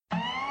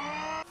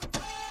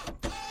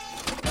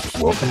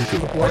Welcome to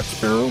the Black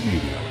Sparrow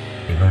Media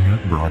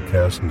Internet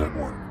Broadcast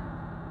Network.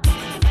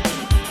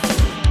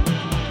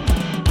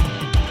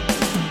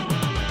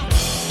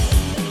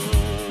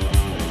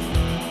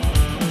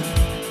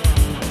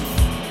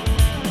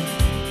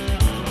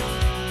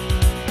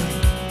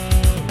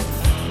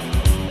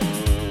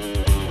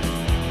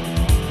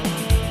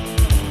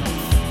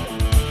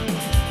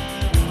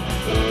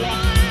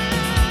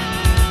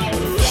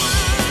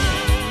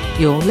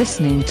 You're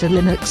listening to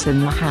Linux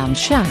in the Ham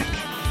Shack.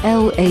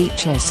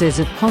 LHS is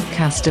a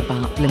podcast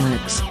about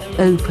Linux,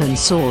 open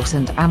source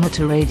and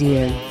amateur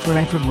radio for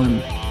everyone.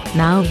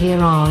 Now here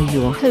are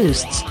your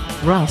hosts,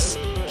 Russ,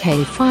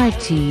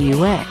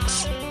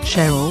 K5TUX,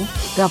 Cheryl,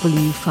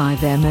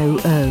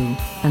 W5MOO,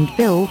 and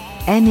Bill,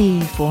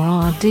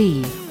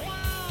 NE4RD.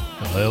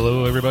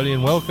 Hello everybody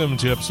and welcome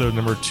to episode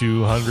number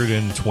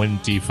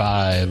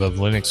 225 of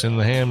Linux in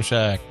the Ham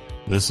Shack.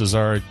 This is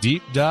our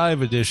deep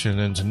dive edition,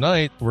 and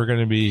tonight we're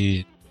going to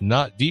be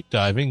not deep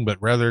diving, but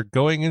rather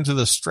going into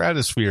the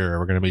stratosphere.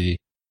 We're going to be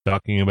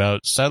talking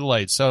about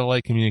satellite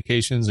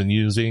communications and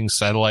using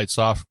satellite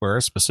software,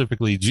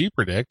 specifically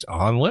gpredict,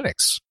 on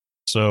Linux.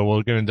 So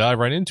we're going to dive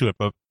right into it.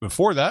 But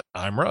before that,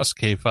 I'm Russ,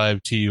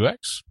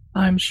 K5TUX.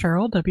 I'm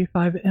Cheryl,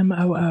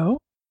 W5MOO.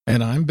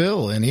 And I'm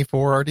Bill,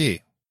 NE4RD.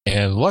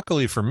 And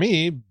luckily for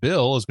me,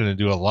 Bill is going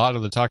to do a lot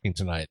of the talking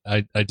tonight.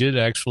 I did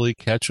actually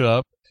catch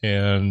up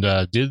and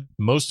did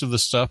most of the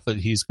stuff that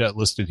he's got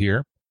listed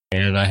here.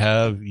 And I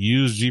have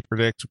used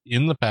gpredict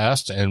in the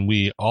past, and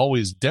we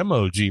always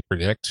demo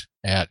gpredict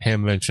at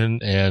Hamvention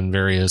and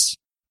various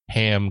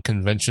ham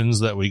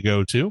conventions that we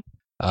go to.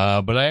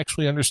 But I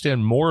actually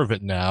understand more of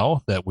it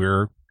now that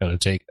we're going to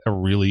take a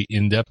really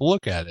in-depth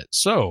look at it.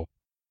 So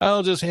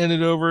I'll just hand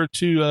it over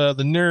to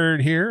the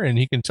nerd here, and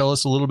he can tell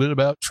us a little bit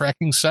about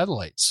tracking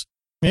satellites.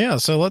 Yeah,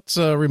 so let's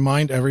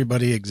remind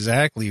everybody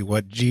exactly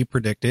what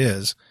gpredict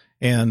is.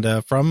 And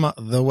from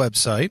the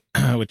website,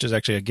 which is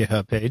actually a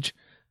GitHub page,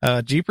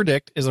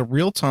 gpredict is a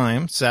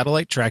real-time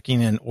satellite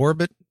tracking and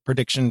orbit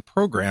prediction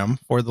program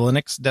for the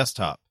Linux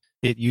desktop.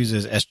 It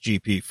uses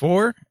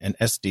SGP4 and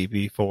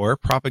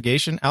SDP4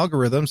 propagation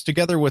algorithms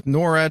together with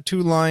NORAD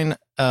two-line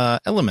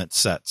element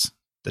sets,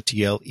 the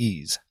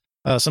TLEs.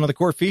 Some of the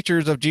core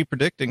features of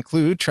gpredict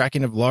include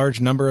tracking of large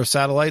number of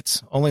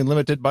satellites, only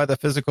limited by the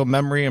physical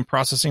memory and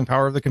processing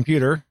power of the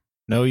computer.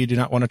 No, you do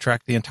not want to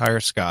track the entire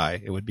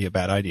sky. It would be a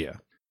bad idea.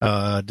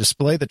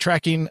 Display the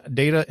tracking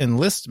data in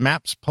lists,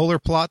 maps, polar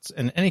plots,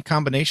 and any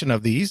combination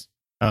of these.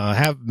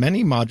 Have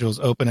many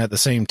modules open at the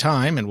same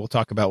time, and we'll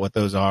talk about what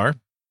those are.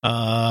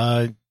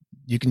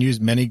 You can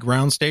use many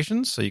ground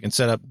stations, so you can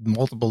set up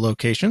multiple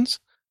locations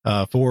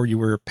for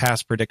your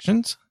pass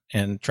predictions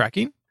and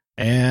tracking.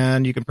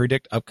 And you can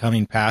predict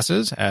upcoming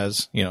passes,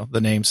 as you know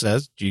the name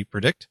says,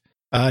 gpredict.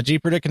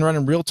 Gpredict can run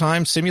in real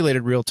time,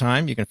 simulated real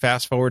time. You can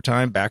fast forward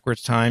time,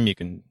 backwards time. You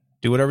can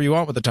do whatever you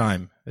want with the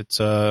time. It's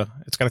got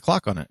a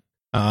clock on it.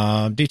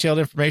 Detailed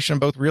information on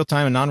both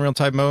real-time and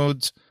non-real-time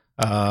modes.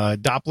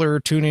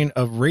 Doppler tuning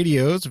of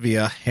radios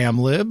via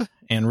HamLib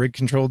and Rig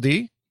Control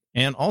D.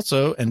 And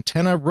also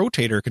antenna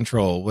rotator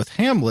control with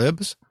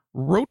HamLib's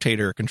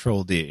Rotator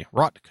Control D,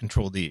 ROT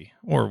Control D,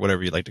 or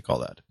whatever you'd like to call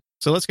that.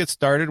 So let's get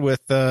started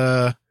with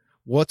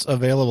what's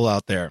available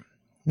out there.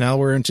 Now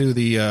we're into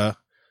the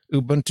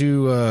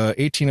Ubuntu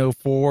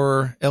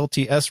 18.04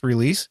 LTS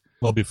release.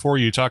 Well, before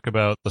you talk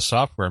about the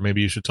software,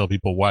 maybe you should tell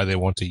people why they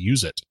want to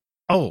use it.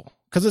 Oh,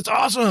 because it's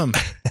awesome.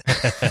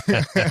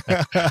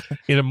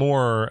 In a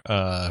more,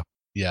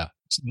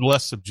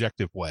 less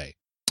subjective way.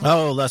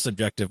 Oh, less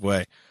subjective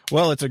way.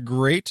 Well, it's a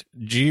great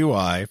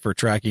GUI for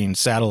tracking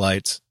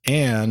satellites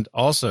and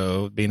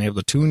also being able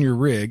to tune your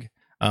rig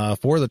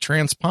for the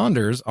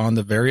transponders on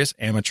the various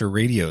amateur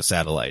radio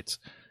satellites.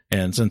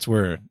 And since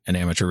we're an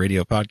amateur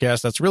radio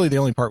podcast, that's really the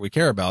only part we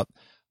care about.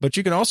 But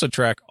you can also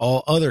track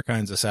all other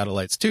kinds of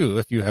satellites, too,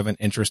 if you have an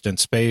interest in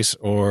space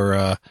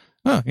or,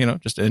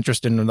 just an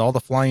interest in all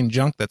the flying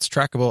junk that's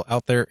trackable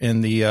out there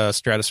in the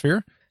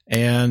stratosphere.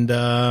 And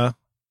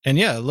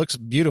yeah, it looks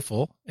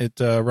beautiful. It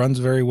runs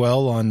very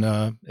well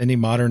on any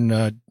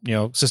modern,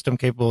 system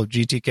capable of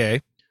GTK.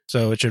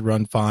 So it should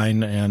run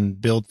fine and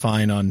build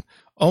fine on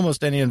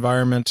almost any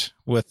environment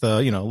with,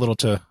 little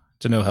to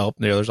no help.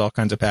 There's all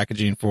kinds of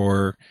packaging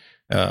for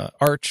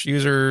Arch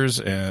users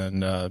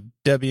and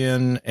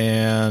Debian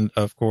and,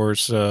 of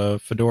course,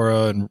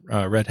 Fedora and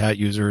Red Hat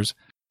users,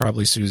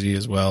 probably SUSE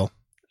as well.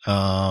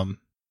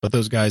 But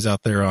those guys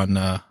out there on,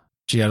 I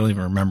don't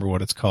even remember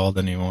what it's called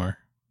anymore.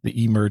 The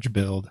eMerge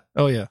build.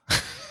 Oh, yeah.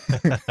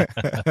 You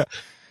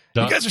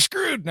guys are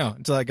screwed. No,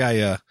 until that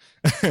guy,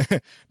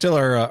 until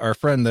our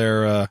friend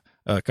there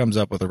comes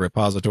up with a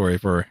repository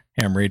for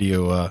ham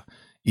radio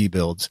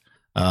e-builds.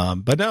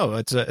 But no,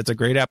 it's a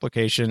great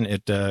application.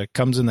 It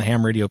comes in the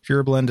Ham Radio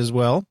Pure Blend as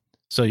well,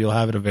 so you'll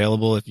have it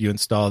available if you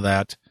install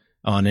that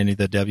on any of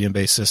the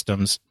Debian-based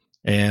systems.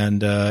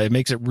 And it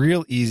makes it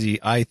real easy,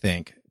 I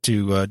think,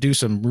 to do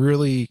some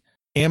really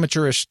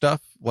amateurish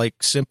stuff,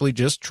 like simply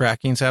just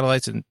tracking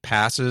satellites and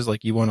passes.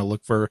 Like you want to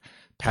look for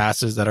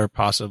passes that are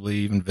possibly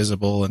even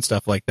visible and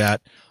stuff like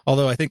that.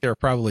 Although I think there are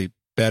probably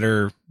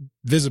better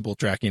visible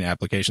tracking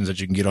applications that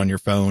you can get on your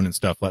phone and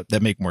stuff like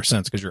that make more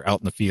sense because you're out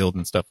in the field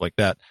and stuff like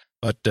that.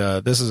 But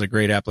this is a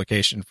great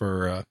application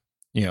for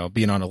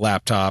being on a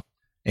laptop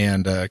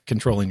and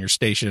controlling your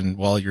station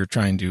while you're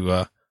trying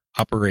to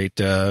operate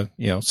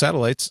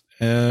satellites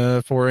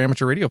for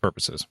amateur radio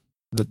purposes.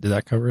 Did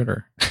that cover it?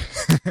 Or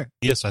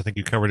Yes, I think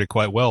you covered it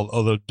quite well.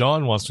 Although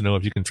Dawn wants to know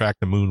if you can track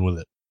the moon with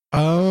it.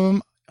 I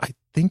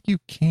think you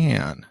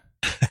can.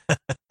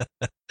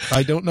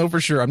 I don't know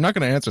for sure. I'm not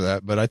going to answer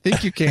that, but I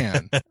think you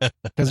can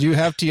because you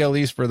have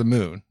TLEs for the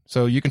moon,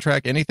 so you can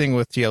track anything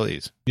with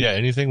TLEs. Yeah,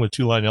 anything with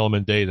 2-line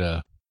element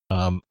data.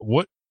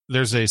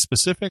 There's a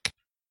specific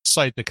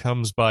site that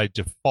comes by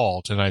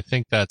default, and I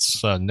think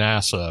that's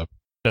NASA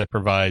that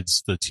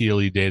provides the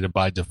TLE data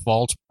by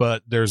default.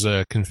 But there's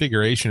a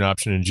configuration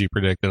option in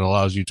gPredict that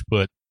allows you to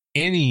put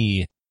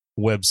any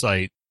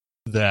website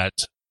that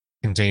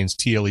contains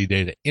TLE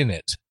data in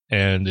it.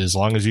 And as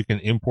long as you can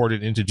import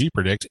it into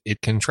gPredict,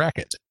 it can track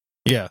it.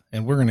 Yeah,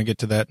 and we're going to get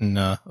to that in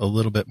a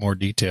little bit more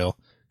detail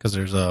because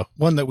there's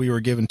one that we were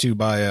given to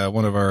by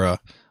one of our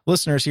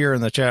listeners here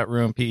in the chat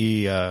room,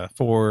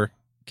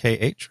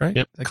 PE4KH, right?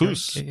 Yep,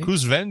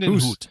 Koos van den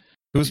Hout.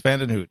 Koos van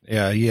den Hout.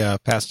 Yeah, he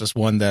passed us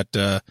one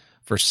that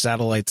for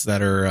satellites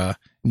that are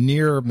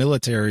near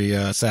military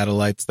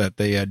satellites that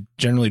they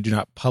generally do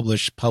not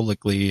publish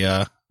publicly,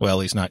 well, at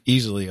least not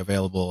easily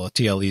available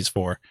TLEs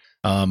for.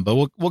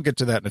 But we'll get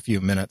to that in a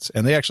few minutes.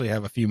 And they actually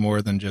have a few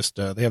more than just,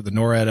 they have the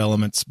NORAD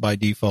elements by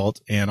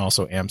default and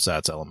also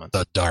AMSAT's elements.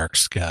 The dark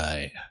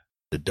sky.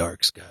 The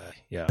dark sky.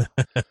 Yeah.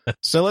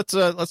 So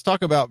let's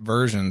talk about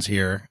versions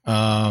here.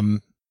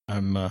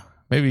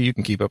 Maybe you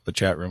can keep up the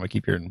chat room. I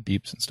keep hearing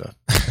beeps and stuff.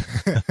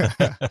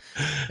 I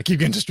keep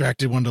getting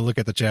distracted wanting to look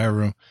at the chat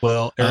room.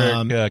 Well,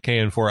 Eric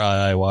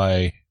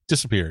KN4IIY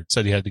disappeared,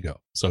 said he had to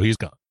go. So he's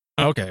gone.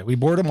 Okay, we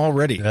bored him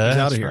already. He's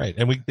out of here. Right.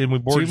 And we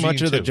bored too much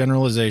Gene of the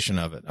generalization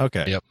of it.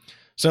 Okay. Yep.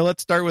 So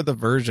let's start with the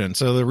version.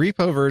 So the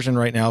repo version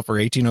right now for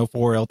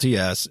 1804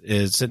 LTS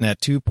is sitting at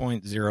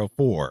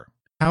 2.04.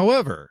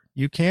 However,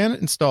 you can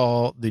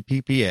install the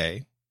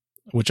PPA,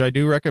 which I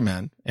do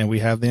recommend, and we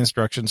have the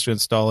instructions to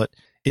install it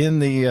in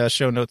the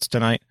show notes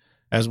tonight,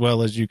 as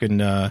well as you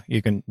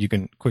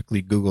can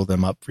quickly Google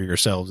them up for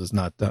yourselves. It's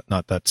not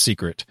that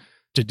secret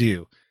to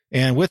do.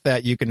 And with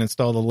that, you can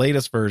install the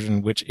latest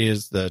version, which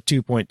is the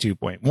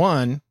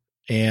 2.2.1,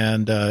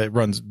 and it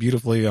runs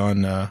beautifully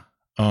on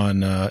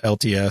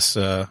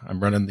LTS.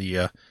 I'm running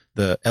the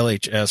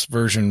LHS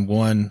version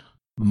 1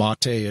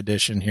 Mate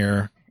edition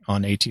here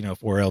on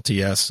 1804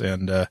 LTS,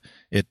 and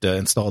it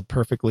installed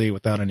perfectly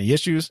without any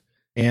issues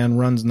and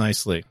runs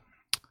nicely.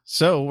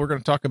 So we're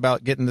going to talk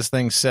about getting this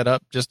thing set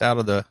up just out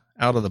of the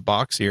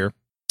box here.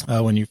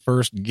 When you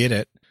first get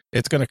it,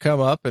 it's going to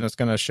come up and it's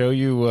going to show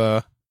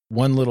you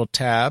one little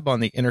tab on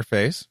the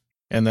interface,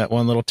 and that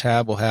one little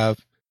tab will have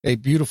a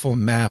beautiful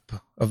map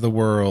of the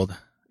world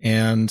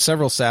and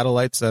several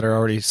satellites that are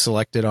already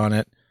selected on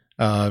it,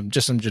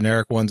 just some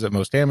generic ones that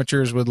most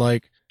amateurs would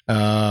like,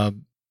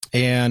 and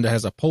it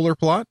has a polar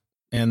plot,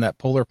 and that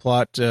polar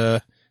plot,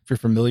 if you're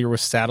familiar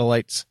with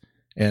satellites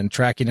and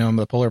tracking them,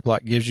 the polar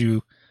plot gives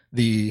you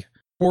the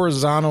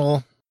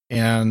horizontal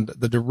and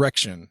the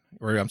direction,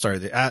 or I'm sorry,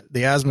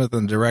 the azimuth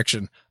and the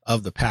direction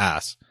of the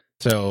pass.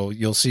 So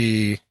you'll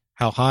see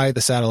how high the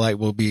satellite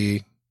will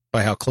be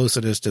by how close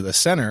it is to the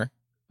center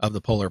of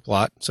the polar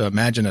plot. So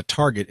imagine a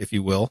target, if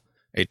you will,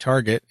 a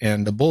target,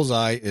 and the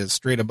bullseye is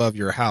straight above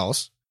your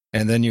house.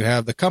 And then you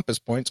have the compass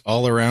points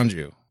all around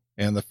you.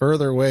 And the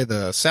further away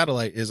the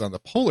satellite is on the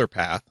polar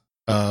path,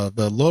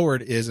 the lower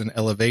it is in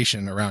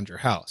elevation around your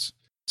house.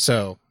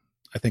 So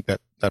I think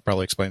that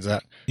probably explains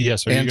that.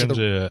 Yes. Are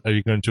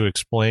you going to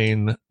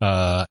explain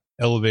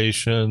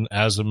elevation,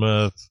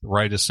 azimuth,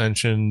 right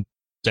ascension,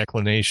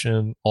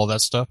 declination, all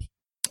that stuff?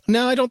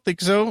 No, I don't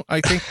think so.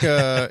 I think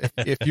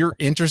if you're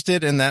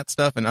interested in that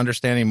stuff and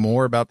understanding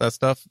more about that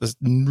stuff, that's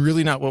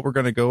really not what we're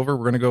going to go over.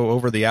 We're going to go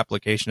over the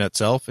application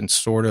itself and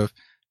sort of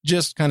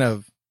just kind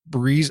of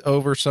breeze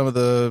over some of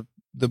the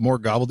more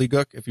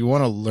gobbledygook. If you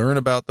want to learn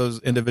about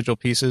those individual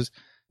pieces,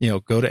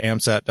 go to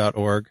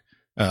amsat.org.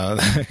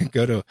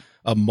 Go to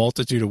a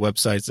multitude of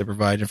websites that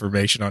provide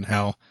information on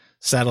how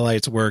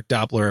satellites work,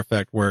 Doppler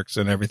effect works,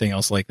 and everything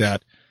else like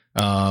that.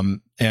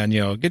 And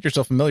get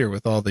yourself familiar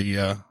with all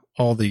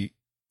the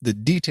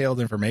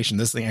detailed information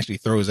this thing actually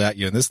throws at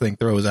you. And this thing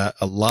throws out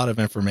a lot of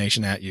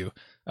information at you.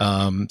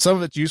 Some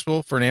of it's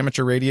useful for an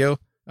amateur radio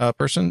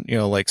person,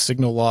 like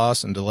signal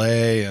loss and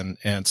delay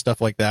and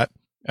stuff like that.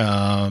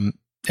 And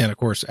of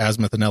course,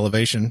 azimuth and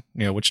elevation,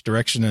 which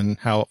direction and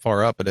how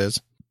far up it is.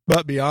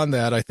 But beyond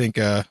that, I think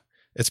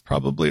it's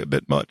probably a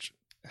bit much.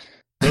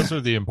 Those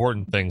are the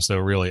important things, though,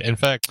 really. In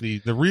fact,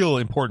 the real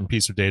important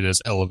piece of data is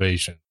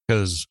elevation,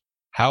 because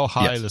how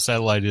high the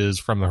satellite is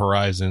from the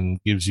horizon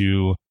gives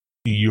you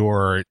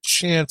your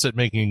chance at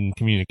making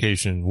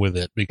communication with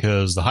it,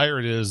 because the higher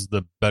it is,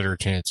 the better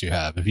chance you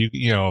have.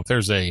 If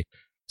there's a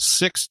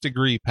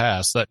 6-degree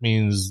pass, that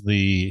means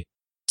the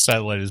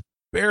satellite is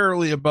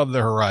barely above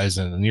the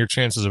horizon, and your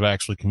chances of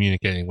actually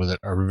communicating with it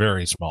are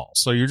very small.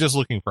 So you're just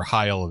looking for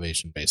high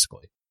elevation,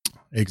 basically.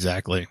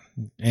 exactly.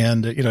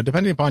 And,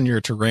 depending upon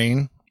your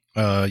terrain,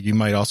 you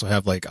might also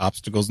have like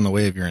obstacles in the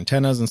way of your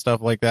antennas and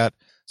stuff like that.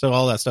 So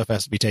all that stuff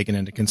has to be taken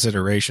into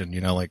consideration.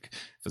 Like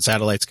if the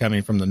satellite's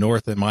coming from the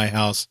north in my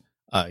house,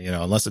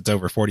 unless it's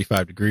over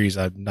 45 degrees,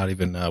 I'm not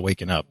even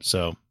waking up.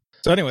 So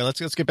anyway, let's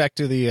get back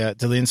to the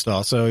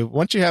install. So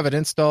once you have it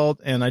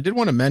installed, and I did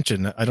want to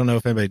mention, I don't know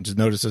if anybody's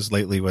noticed this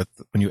lately with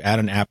when you add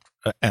an app,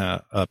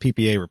 a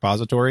PPA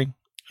repository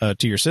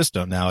to your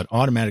system. Now it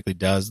automatically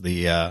does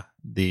the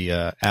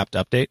apt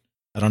update.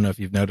 I don't know if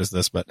you've noticed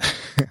this, but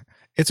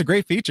it's a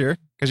great feature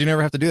because you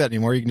never have to do that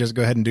anymore. You can just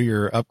go ahead and do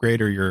your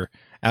upgrade or your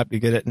app. You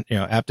get it,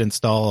 apt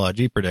install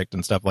gpredict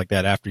and stuff like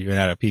that after you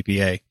add a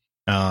PPA.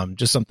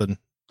 Just something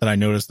that I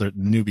noticed, the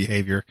new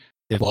behavior.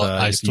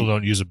 I still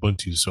don't use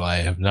Ubuntu, so I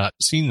have not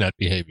seen that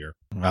behavior.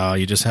 Oh,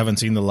 you just haven't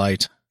seen the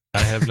light.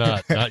 I have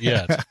not. Not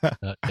yet.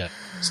 Not yet.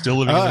 Still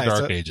living in the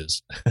dark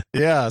ages.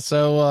 Yeah.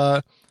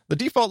 So the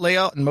default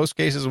layout in most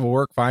cases will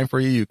work fine for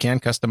you. You can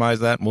customize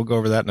that, and we'll go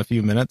over that in a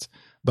few minutes.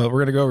 But we're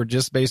going to go over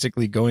just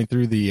basically going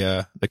through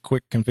the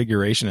quick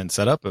configuration and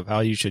setup of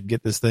how you should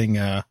get this thing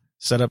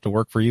set up to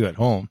work for you at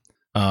home.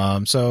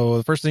 So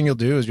the first thing you'll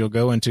do is you'll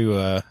go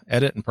into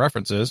Edit and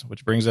Preferences,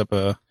 which brings up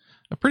a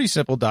pretty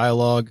simple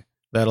dialog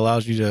that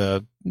allows you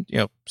to,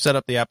 set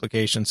up the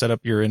application, set up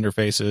your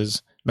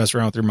interfaces, mess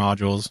around with your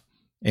modules,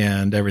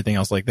 and everything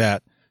else like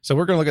that. So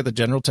we're going to look at the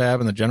General tab,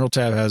 and the General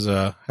tab has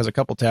a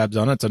couple tabs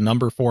on it. It's a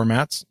number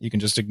formats. You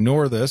can just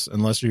ignore this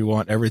unless you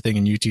want everything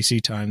in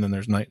UTC time. Then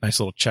there's a nice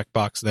little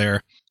checkbox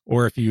there.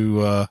 Or if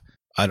you,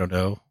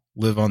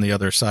 live on the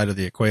other side of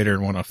the equator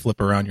and want to flip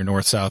around your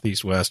north, south,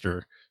 east, west,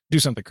 or do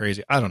something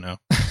crazy. I don't know.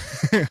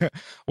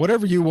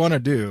 Whatever you want to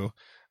do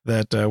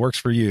that works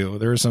for you.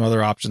 There are some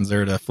other options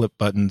there to flip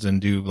buttons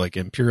and do like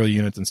imperial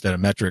units instead of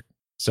metric.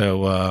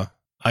 So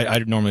I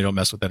normally don't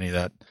mess with any of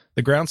that.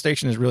 The ground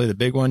station is really the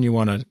big one you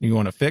want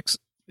to fix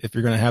if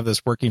you're going to have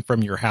this working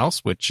from your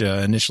house, which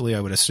initially I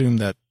would assume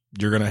that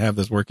you're going to have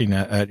this working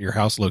at your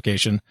house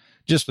location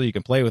just so you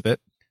can play with it.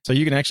 So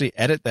you can actually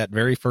edit that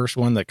very first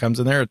one that comes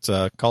in there. It's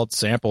called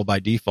sample by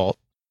default.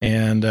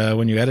 And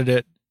when you edit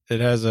it,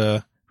 it has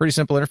a pretty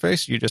simple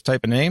interface. You just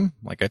type a name,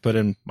 like I put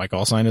in my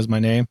call sign is my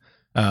name.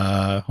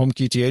 Home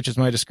QTH is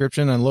my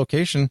description, and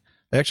location.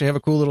 They actually have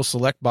a cool little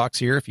select box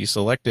here. If you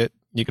select it,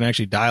 you can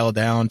actually dial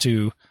down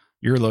to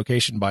your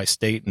location by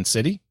state and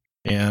city.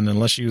 And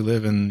unless you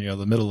live in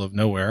the middle of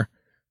nowhere,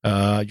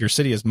 your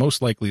city is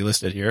most likely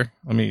listed here.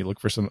 Let me look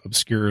for some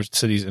obscure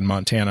cities in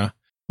Montana.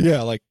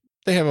 Yeah, like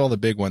they have all the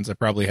big ones that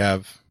probably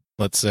have,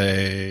 I'd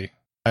say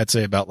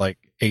about like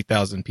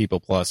 8,000 people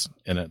plus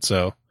in it.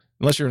 So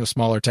unless you're in a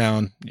smaller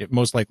town, it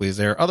most likely is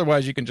there.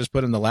 Otherwise, you can just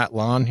put in the lat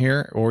lon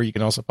here, or you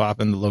can also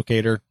pop in the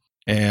locator.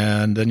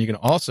 And then you can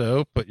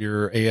also put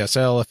your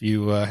ASL if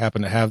you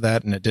happen to have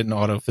that and it didn't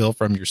autofill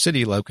from your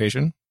city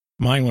location.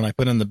 Mine, when I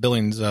put in the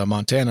Billings,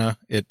 Montana,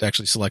 it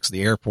actually selects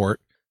the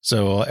airport.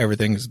 So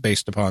everything is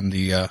based upon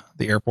the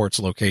airport's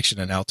location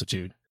and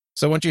altitude.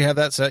 So once you have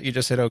that set, you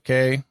just hit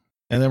OK.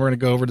 And then we're going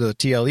to go over to the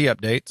TLE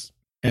updates.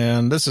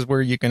 And this is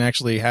where you can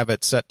actually have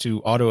it set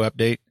to auto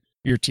update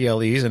your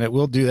TLEs. And it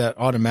will do that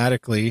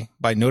automatically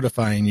by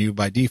notifying you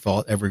by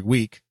default every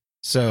week.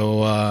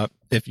 So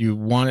if you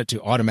want it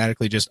to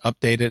automatically just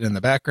update it in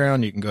the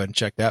background, you can go ahead and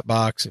check that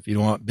box. If you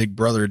don't want Big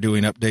Brother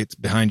doing updates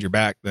behind your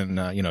back, then,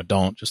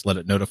 don't. Just let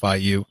it notify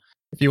you.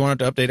 If you want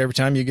it to update every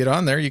time you get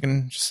on there, you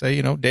can just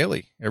say,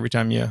 daily. Every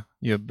time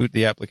you boot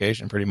the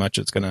application, pretty much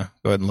it's going to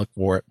go ahead and look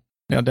for it.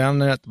 Now, down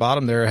there at the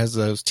bottom there has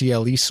those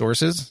TLE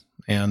sources.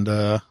 And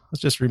let's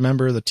just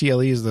remember the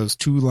TLE is those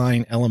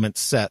 2-line element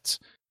sets.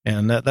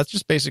 And that's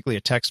just basically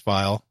a text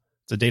file.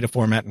 It's a data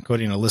format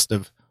encoding a list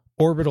of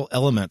orbital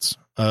elements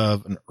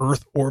of an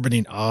Earth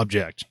orbiting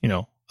object,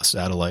 a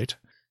satellite,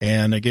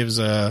 and it gives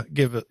a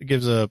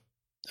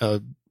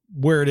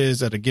where it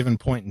is at a given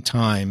point in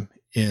time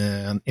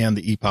and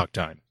the epoch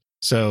time.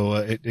 So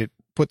it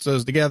puts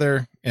those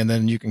together, and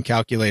then you can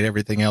calculate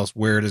everything else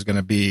where it is going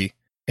to be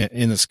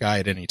in the sky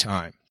at any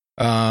time.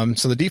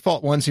 So the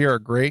default ones here are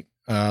great.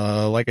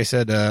 Like I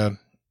said,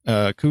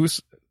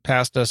 Koos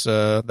passed us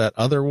that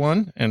other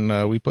one,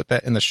 and we put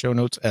that in the show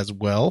notes as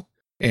well.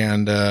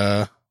 And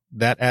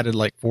that added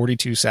like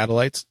 42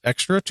 satellites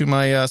extra to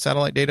my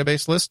satellite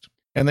database list.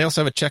 And they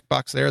also have a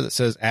checkbox there that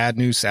says add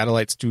new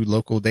satellites to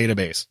local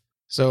database.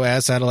 So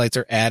as satellites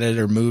are added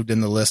or moved in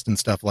the list and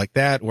stuff like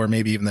that, or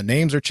maybe even the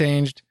names are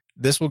changed,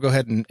 this will go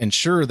ahead and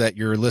ensure that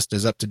your list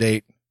is up to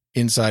date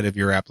inside of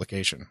your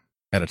application.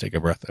 Had to take a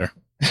breath there.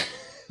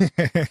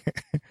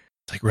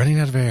 It's like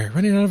running out of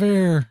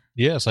air.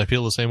 Yes, I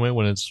feel the same way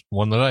when it's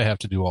one that I have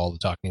to do all the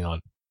talking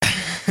on.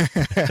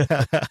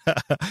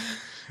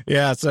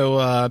 Yeah,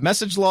 so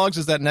message logs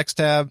is that next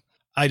tab.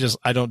 I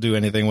don't do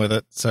anything with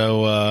it.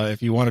 So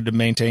if you wanted to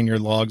maintain your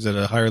logs at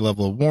a higher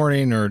level of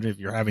warning, or if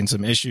you're having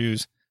some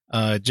issues,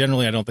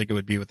 generally I don't think it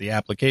would be with the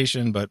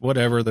application, but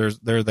whatever,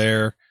 they're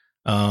there.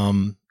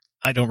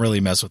 I don't really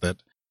mess with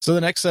it. So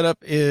the next setup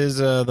is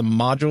the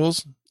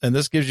modules, and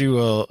this gives you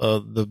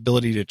the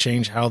ability to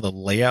change how the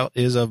layout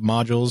is of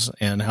modules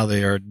and how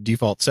they are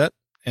default set.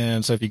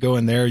 And so if you go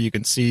in there, you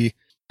can see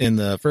in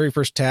the very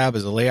first tab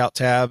is a layout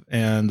tab,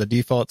 and the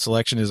default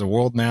selection is a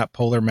world map,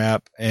 polar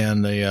map,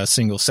 and a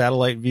single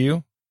satellite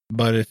view.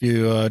 But if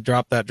you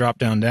drop that drop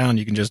down,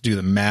 you can just do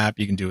the map.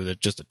 You can do it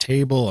just a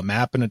table, a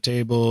map in a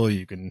table.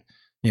 You can,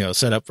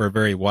 set up for a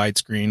very wide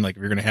screen. Like if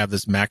you're going to have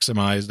this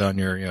maximized on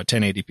your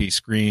 1080p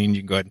screen,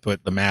 you can go ahead and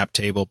put the map,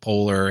 table,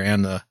 polar,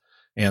 and the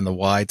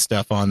wide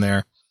stuff on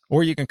there.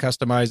 Or you can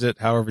customize it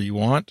however you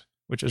want,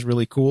 which is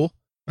really cool.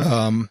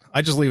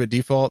 I just leave it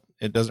default.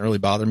 It doesn't really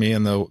bother me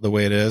in the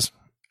way it is.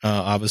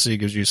 Obviously, it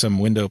gives you some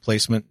window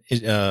placement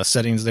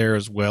settings there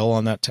as well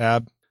on that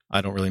tab.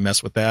 I don't really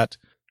mess with that.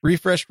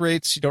 Refresh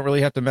rates, you don't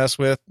really have to mess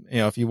with.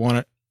 If you want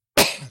it,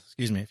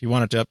 if you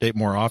want it to update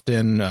more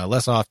often,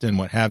 less often,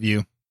 what have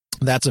you,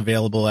 that's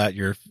available at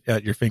your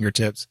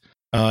fingertips.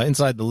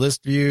 Inside the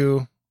list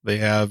view, they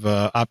have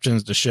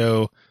options to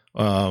show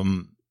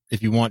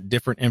if you want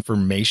different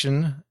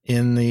information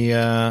in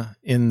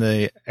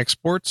the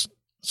exports.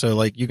 So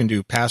like you can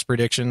do past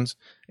predictions,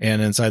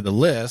 and inside the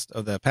list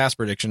of the past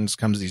predictions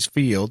comes these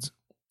fields.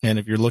 And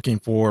if you're looking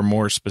for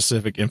more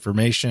specific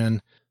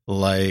information,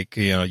 like,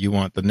 you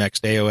want the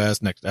next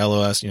AOS, next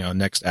LOS,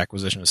 next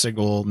acquisition of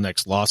signal,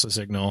 next loss of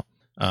signal,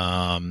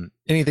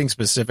 anything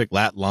specific,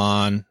 lat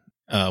lon,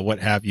 what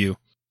have you,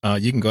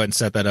 you can go ahead and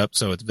set that up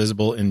so it's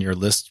visible in your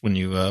lists when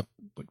you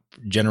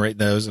generate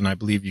those. And I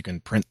believe you can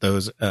print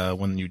those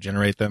when you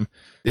generate them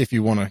if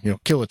you want to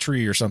kill a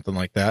tree or something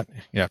like that.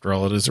 After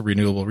all, it is a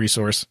renewable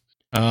resource.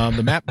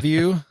 The map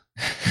view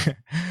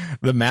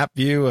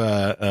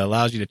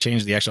allows you to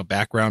change the actual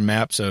background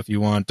map. So if you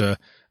want a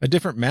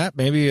different map,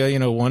 maybe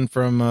one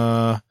from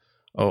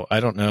I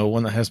don't know,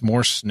 one that has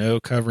more snow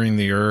covering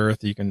the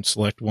earth, you can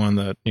select one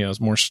that is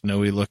more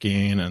snowy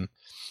looking,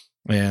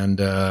 and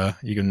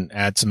you can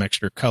add some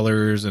extra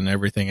colors and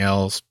everything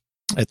else.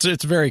 It's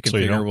very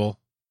configurable. So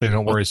they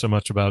don't worry so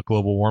much about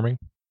global warming?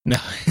 No.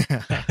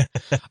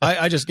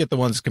 I just get the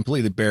ones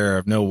completely bare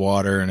of no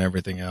water and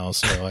everything else,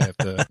 so I have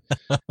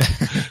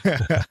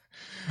to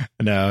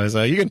No,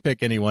 so you can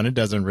pick anyone. It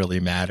doesn't really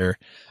matter.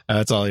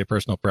 It's all your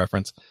personal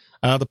preference.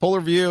 The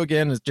polar view,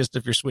 again, is just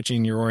if you're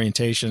switching your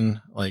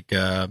orientation, like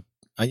I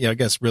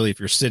guess really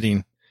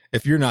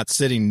if you're not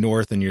sitting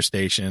north in your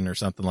station or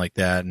something like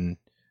that, and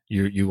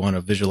you want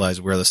to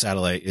visualize where the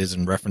satellite is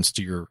in reference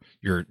to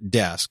your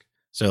desk.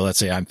 So let's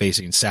say I'm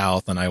facing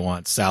south and I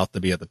want south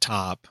to be at the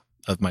top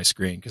of my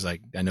screen because I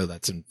know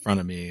that's in front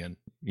of me and,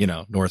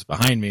 north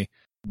behind me.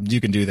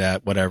 You can do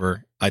that,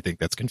 whatever. I think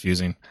that's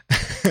confusing.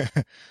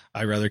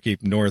 I'd rather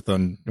keep north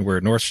on where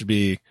north should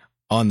be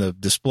on the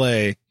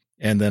display,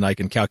 and then I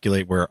can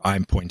calculate where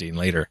I'm pointing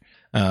later.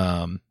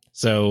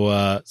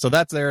 So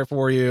that's there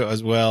for you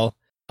as well.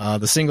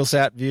 The single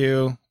sat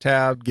view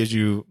tab gives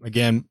you,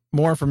 again,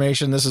 more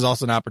information. This is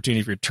also an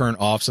opportunity for you to turn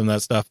off some of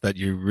that stuff that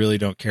you really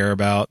don't care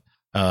about.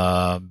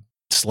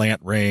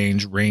 Slant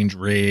range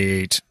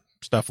rate,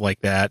 stuff like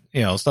that,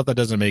 stuff that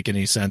doesn't make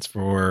any sense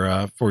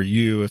for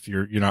you if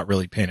you're not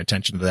really paying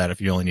attention to that.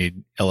 If you only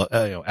need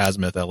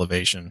azimuth,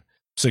 elevation,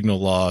 signal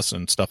loss,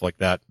 and stuff like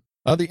that.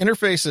 The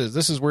interfaces,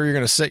 this is where you're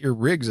going to set your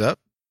rigs up.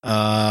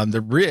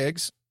 The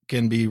rigs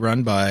can be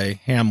run by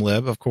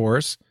Hamlib, of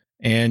course,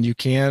 and you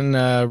can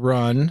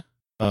run.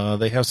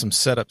 They have some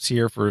setups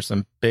here for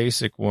some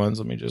basic ones.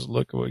 Let me just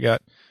look at what we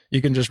got.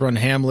 You can just run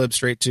Hamlib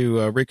straight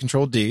to rig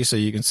control D, so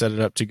you can set it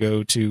up to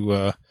go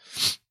to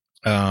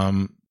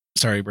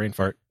sorry, brain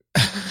fart.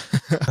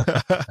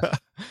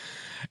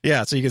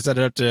 Yeah, so you can set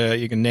it up to,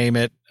 you can name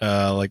it.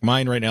 Like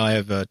mine right now, I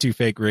have 2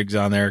 fake rigs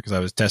on there because I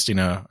was testing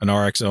an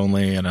RX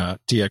only and a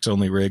TX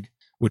only rig,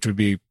 which would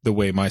be the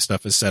way my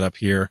stuff is set up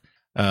here.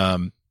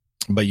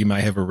 But you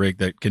might have a rig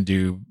that can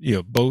do,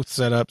 both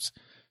setups.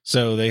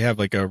 So they have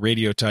like a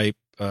radio type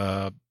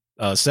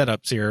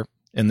setups here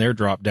in their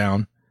drop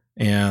down.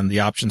 And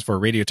the options for a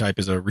radio type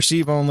is a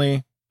receive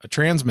only, a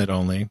transmit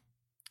only,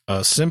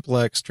 a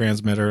simplex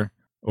transmitter,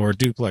 or a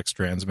duplex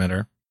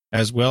transmitter.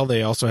 As well,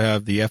 they also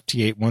have the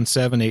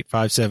FT817,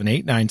 857,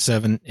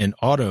 897 in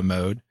auto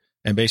mode.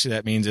 And basically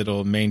that means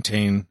it'll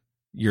maintain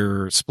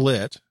your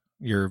split,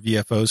 your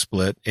VFO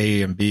split,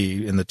 A and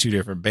B, in the 2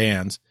 different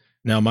bands.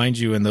 Now, mind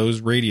you, in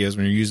those radios,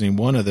 when you're using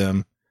one of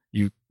them,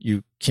 you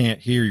can't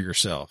hear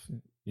yourself.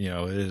 It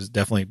is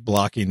definitely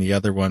blocking the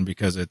other one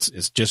because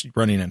it's just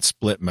running in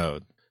split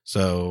mode.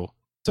 So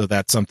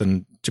that's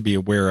something to be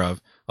aware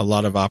of. A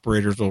lot of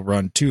operators will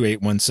run 2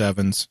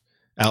 817s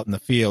out in the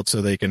field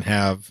so they can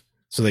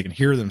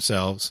hear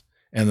themselves,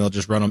 and they'll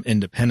just run them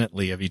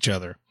independently of each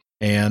other.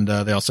 And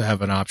they also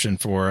have an option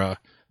for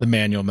the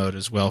manual mode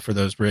as well for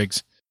those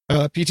rigs.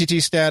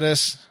 PTT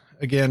status,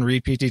 again,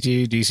 read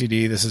PTT,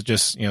 DCD. This is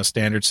just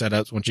standard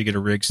setups once you get a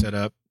rig set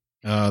up.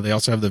 They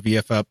also have the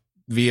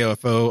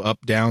VFO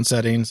up down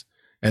settings,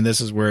 and this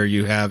is where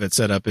you have it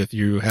set up if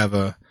you have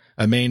a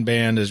main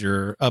band as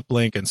your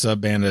uplink and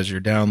subband as your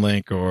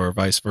downlink, or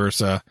vice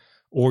versa,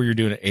 or you're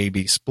doing an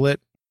A/B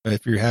split.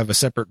 If you have a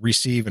separate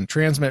receive and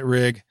transmit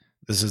rig,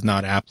 this is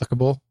not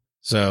applicable.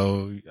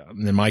 So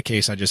in my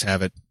case, I just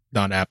have it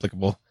not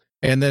applicable.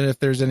 And then if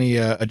there's any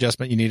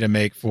adjustment you need to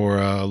make for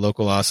a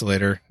local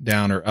oscillator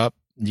down or up,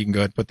 you can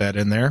go ahead and put that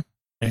in there.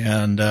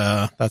 And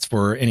that's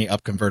for any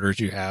up converters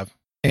you have.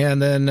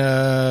 And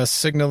then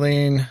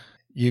signaling,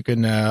 you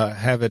can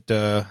have it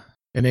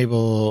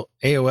enable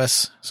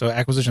AOS, so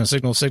acquisition of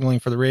signal signaling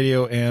for the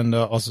radio, and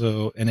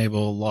also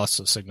enable loss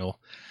of signal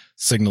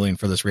signaling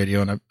for this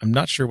radio. And I'm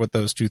not sure what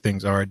those two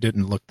things are. I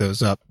didn't look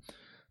those up.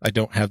 I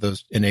don't have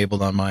those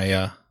enabled on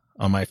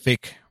my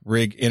fake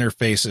rig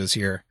interfaces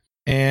here.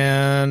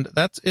 And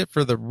that's it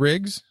for the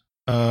rigs.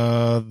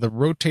 The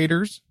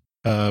rotators,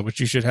 which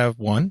you should have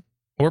one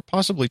or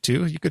possibly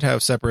two. You could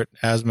have separate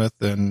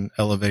azimuth and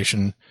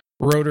elevation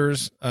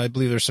rotors. I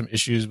believe there's some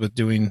issues with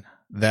doing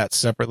that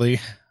separately.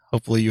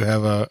 Hopefully you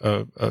have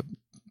a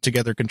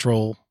together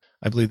control.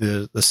 I believe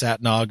the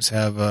SatNogs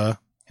have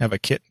a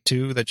kit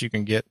too that you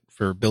can get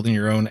for building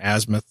your own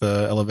azimuth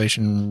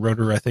elevation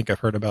rotor. I think I've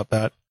heard about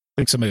that. I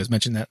think somebody was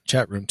mentioning that in the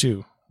chat room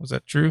too. Was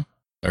that true?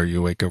 Are you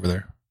awake over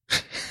there?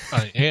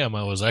 I am.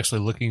 I was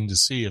actually looking to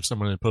see if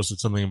someone had posted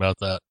something about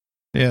that.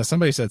 Yeah,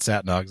 somebody said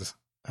SatNogs.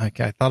 I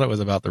thought it was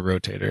about the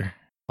rotator.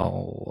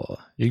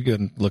 You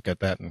can look at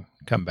that and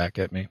come back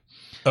at me.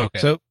 Okay.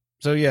 So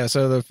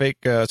the fake.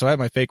 So I have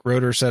my fake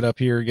rotor set up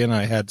here again.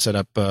 I had set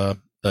up a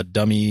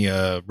dummy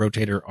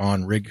rotator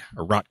on rig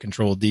or ROT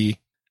Control D,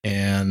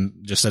 and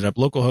just set up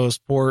localhost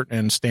port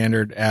and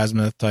standard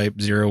azimuth type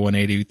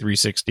 180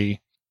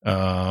 360.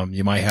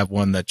 You might have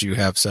one that you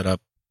have set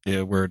up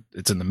where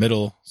it's in the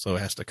middle, so it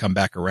has to come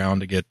back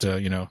around to get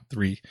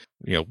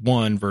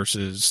 1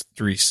 versus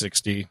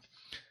 360.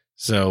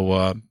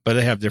 So, but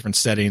they have different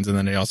settings, and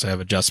then they also have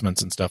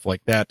adjustments and stuff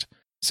like that.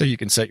 So you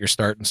can set your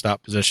start and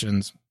stop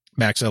positions,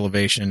 max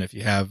elevation if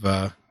you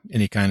have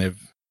any kind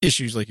of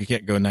issues, like you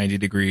can't go 90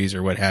 degrees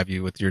or what have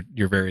you with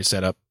your various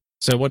setup.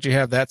 So once you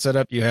have that set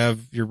up, you have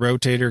your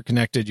rotator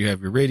connected, you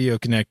have your radio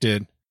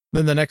connected.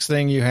 Then the next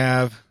thing you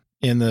have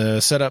in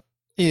the setup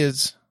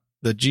is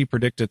the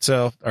G-Predict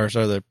itself,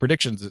 the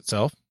predictions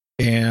itself.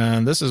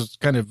 And this is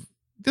kind of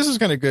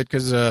good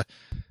because,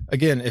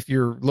 again, if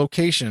your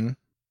location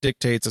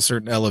dictates a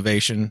certain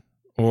elevation,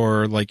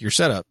 or like your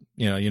setup,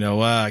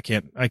 I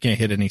can't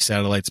hit any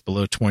satellites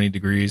below 20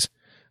 degrees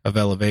of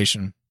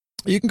elevation.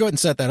 You can go ahead and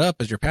set that up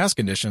as your pass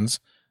conditions.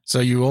 So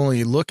you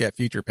only look at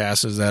future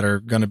passes that are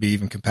going to be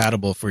even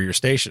compatible for your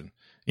station.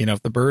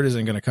 If the bird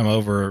isn't going to come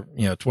over,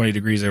 20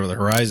 degrees over the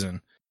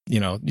horizon, you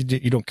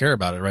don't care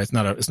about it, right?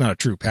 It's not a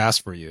true pass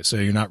for you. So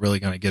you're not really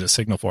going to get a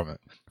signal from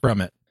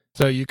it.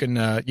 So you can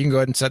go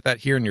ahead and set that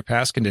here in your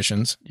pass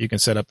conditions. You can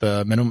set up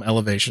the minimum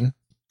elevation.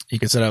 You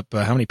can set up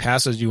how many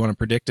passes you want to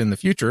predict in the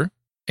future.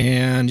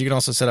 And you can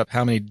also set up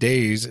how many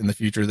days in the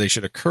future they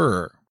should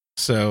occur.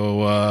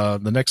 So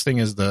the next thing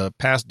is the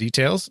pass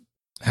details,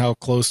 how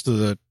close to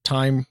the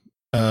time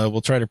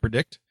we'll try to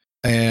predict,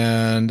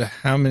 and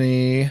how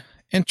many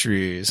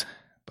entries.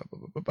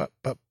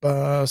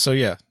 So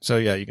yeah,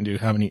 you can do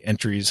how many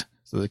entries.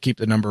 So to keep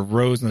the number of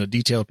rows and the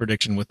detailed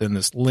prediction within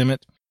this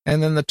limit.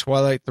 And then the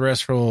twilight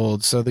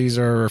threshold. So these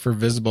are for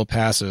visible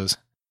passes.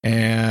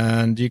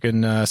 And you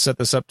can set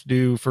this up to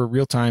do for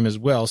real time as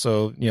well.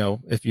 So,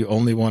 if you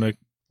only want to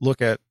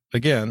look at,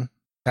 again,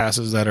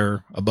 passes that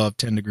are above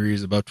 10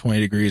 degrees, above 20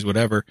 degrees,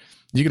 whatever,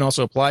 you can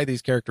also apply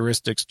these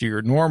characteristics to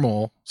your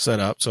normal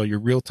setup. So your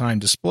real time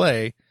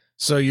display.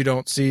 So you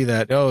don't see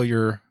that,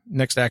 your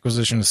next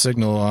acquisition of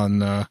signal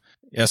on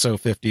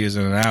SO50 is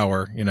in an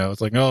hour.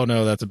 It's like, oh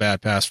no, that's a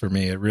bad pass for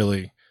me.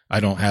 I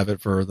don't have it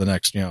for the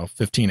next,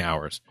 15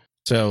 hours.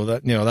 So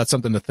that, that's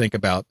something to think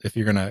about. If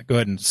you're going to go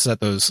ahead and set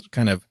those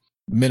kind of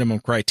minimum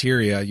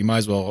criteria, you might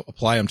as well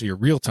apply them to your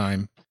real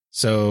time.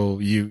 So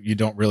you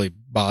don't really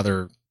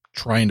bother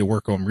trying to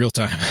work on real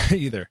time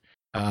either.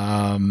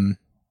 The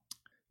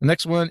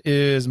next one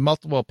is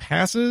multiple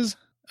passes.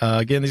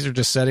 Again, these are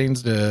just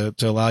settings to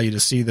allow you to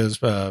see those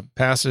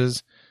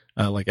passes,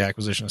 like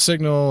acquisition of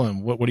signal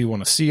and what do you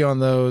want to see on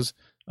those.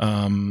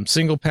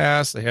 Single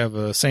pass, they have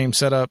the same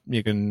setup.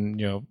 You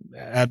can,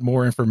 add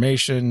more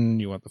information.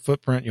 You want the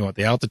footprint, you want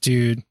the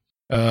altitude.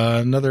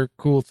 Another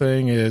cool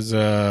thing is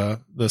the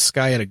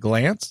sky at a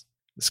glance.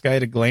 The sky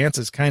at a glance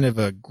is kind of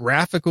a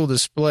graphical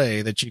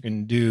display that you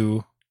can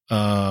do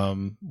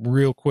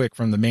real quick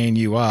from the main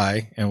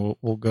UI, and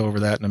we'll go over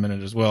that in a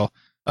minute as well.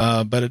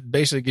 But it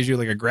basically gives you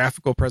like a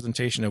graphical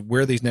presentation of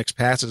where these next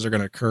passes are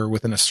going to occur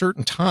within a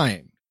certain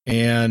time.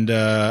 And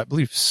I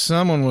believe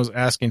someone was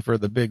asking for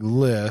the big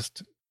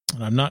list,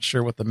 and I'm not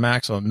sure what the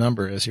maximum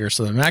number is here.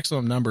 So the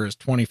maximum number is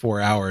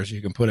 24 hours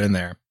you can put in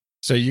there.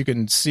 So you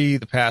can see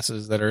the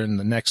passes that are in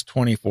the next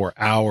 24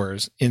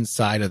 hours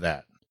inside of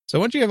that. So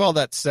once you have all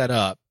that set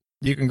up,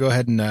 you can go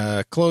ahead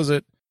and close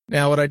it.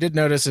 Now, what I did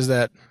notice is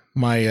that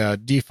my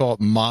default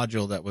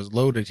module that was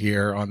loaded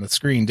here on the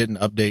screen didn't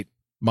update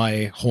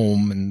my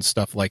home and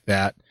stuff like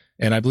that.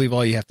 And I believe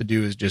all you have to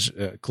do is just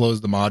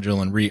close the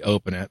module and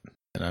reopen it.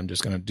 And I'm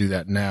just going to do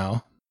that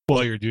now.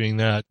 While you're doing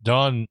that,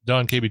 Don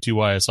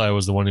KB2YSI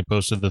was the one who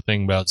posted the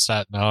thing about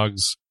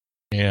SatNogs,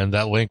 and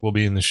that link will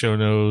be in the show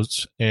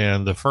notes.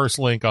 And the first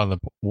link on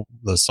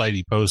the site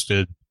he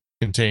posted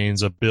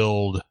contains a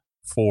build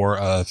for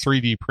a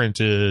 3D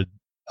printed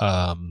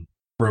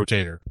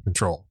rotator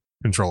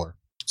controller.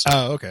 So,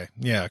 oh, okay.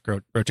 Yeah,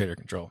 rotator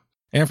control.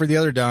 And for the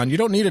other Don, you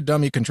don't need a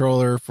dummy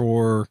controller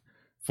for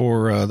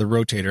the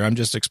rotator. I'm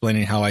just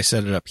explaining how I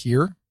set it up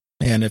here.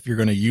 And if you're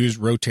going to use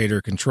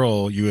rotator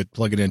control, you would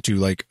plug it into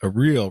like a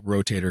real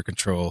rotator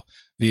control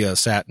via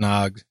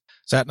Satnox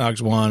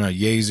one, a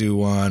Yaesu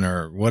one,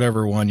 or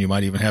whatever one. You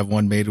might even have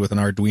one made with an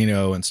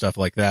Arduino and stuff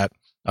like that.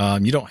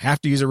 You don't have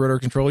to use a rotor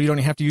control. You don't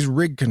even have to use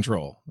rig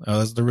control.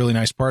 That's the really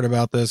nice part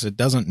about this. It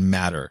doesn't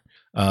matter.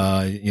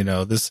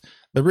 The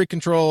rig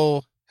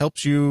control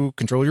helps you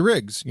control your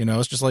rigs.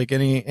 It's just like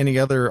any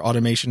other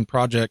automation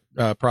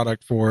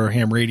product for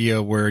ham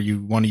radio where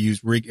you want to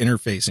use rig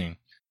interfacing.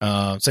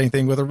 Same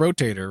thing with a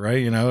rotator,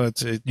 right?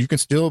 You can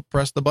still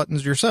press the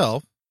buttons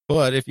yourself,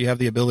 but if you have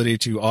the ability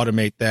to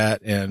automate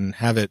that and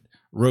have it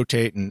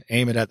rotate and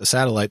aim it at the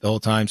satellite the whole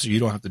time so you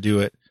don't have to do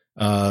it,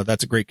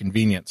 that's a great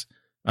convenience.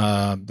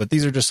 But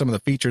these are just some of the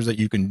features that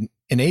you can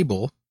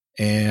enable.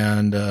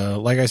 And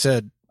like I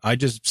said, I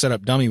just set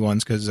up dummy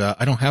ones because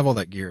I don't have all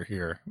that gear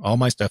here. All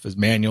my stuff is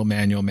manual.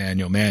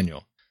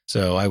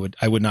 So I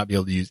would not be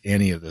able to use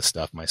any of this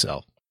stuff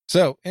myself.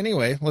 So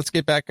anyway, let's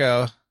get back.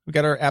 We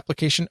got our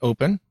application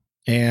open,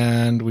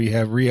 and we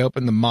have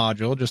reopened the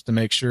module just to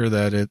make sure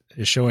that it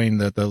is showing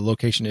that the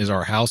location is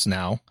our house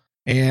now.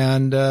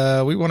 And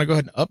we want to go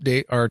ahead and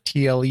update our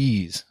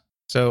TLEs.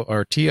 So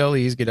our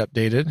TLEs get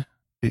updated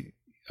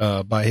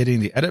by hitting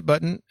the edit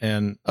button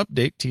and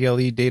update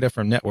TLE data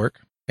from network.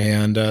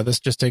 And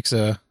this just takes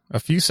a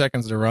few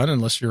seconds to run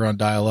unless you're on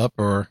dial-up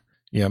or,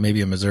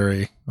 maybe a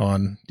Missouri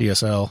on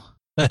DSL.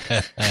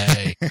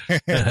 Hey,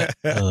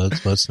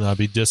 let's not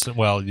be distant.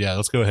 Well, yeah,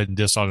 let's go ahead and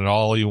diss on it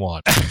all you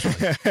want.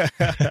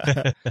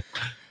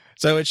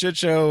 So it should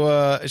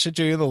show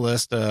you the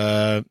list,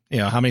 how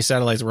many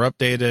satellites were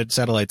updated,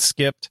 satellites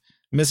skipped,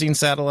 missing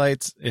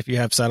satellites. If you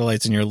have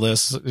satellites in your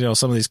list,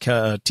 some of these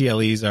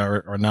TLEs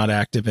are not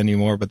active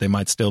anymore, but they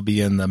might still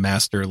be in the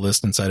master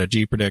list inside of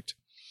GPredict.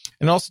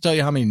 And also tell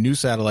you how many new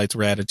satellites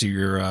were added to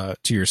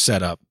your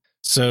setup.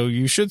 So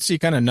you should see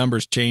kind of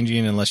numbers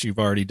changing unless you've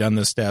already done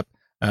this step,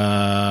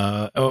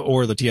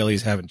 or the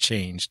TLEs haven't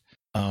changed.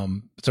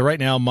 So right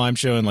now I'm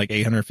showing like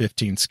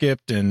 815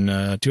 skipped and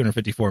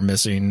 254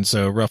 missing.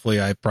 So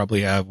roughly I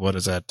probably have,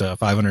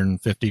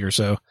 550 or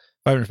so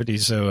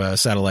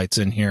satellites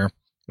in here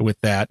with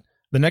that.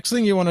 The next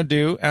thing you want to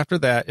do after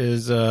that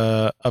is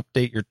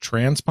update your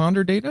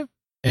transponder data.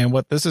 And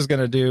what this is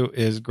going to do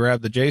is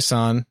grab the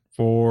JSON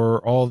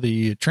for all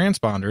the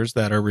transponders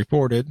that are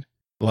reported,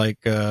 like,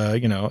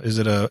 is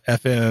it a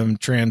FM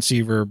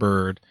transceiver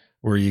bird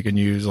where you can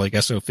use like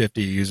SO50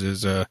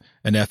 uses an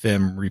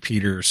FM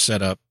repeater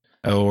setup,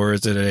 or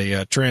is it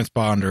a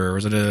transponder, or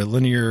is it a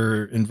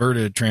linear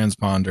inverted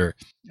transponder,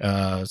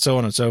 so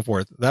on and so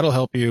forth. That'll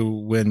help you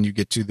when you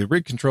get to the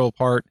rig control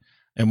part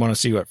and want to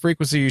see what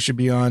frequency you should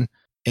be on.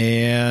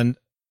 And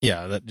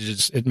yeah,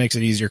 it makes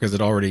it easier because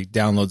it already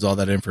downloads all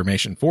that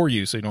information for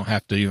you, so you don't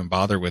have to even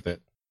bother with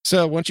it.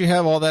 So once you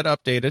have all that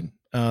updated,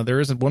 there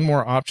is one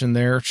more option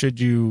there. Should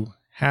you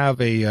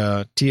have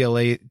a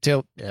TLE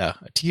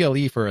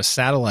for a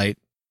satellite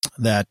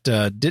that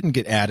didn't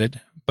get added,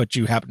 but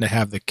you happen to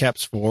have the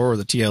KEPS for or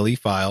the TLE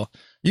file,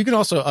 you can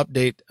also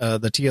update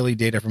the TLE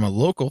data from a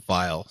local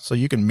file. So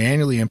you can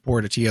manually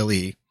import a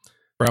TLE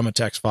from a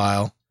text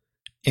file,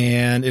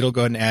 and it'll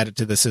go ahead and add it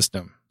to the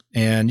system.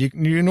 And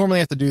you normally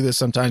have to do this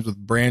sometimes with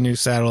brand new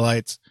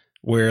satellites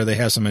where they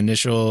have some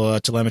initial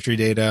telemetry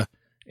data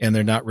and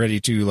they're not ready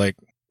to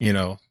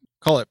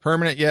call it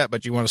permanent yet,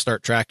 but you want to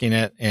start tracking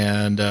it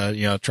and,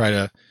 try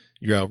to,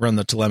 run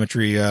the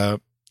telemetry,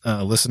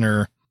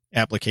 listener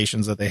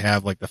applications that they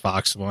have, like the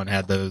Fox one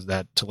had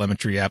that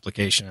telemetry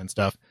application and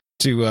stuff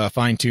to,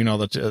 fine tune all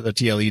the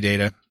TLE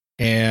data.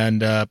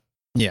 And,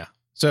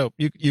 so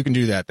you can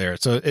do that there.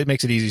 So it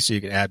makes it easy so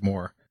you can add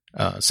more,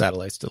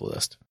 satellites to the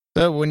list.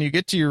 So when you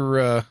get to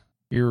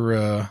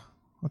your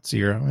let's see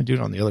here, I'm going to do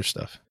it on the other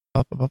stuff.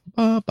 Okay,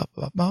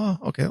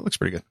 that looks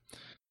pretty good.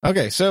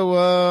 Okay, so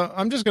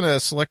I'm just going to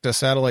select a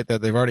satellite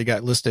that they've already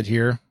got listed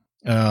here.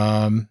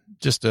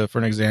 Just for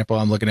an example,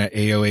 I'm looking at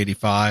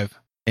AO85,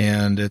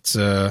 and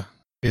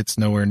it's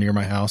nowhere near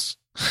my house.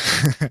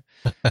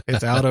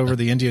 It's out over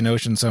the Indian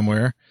Ocean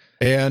somewhere.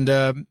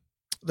 And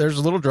there's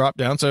a little drop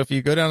down. So if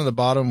you go down to the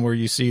bottom where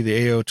you see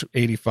the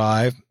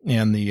AO85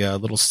 and the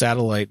little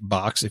satellite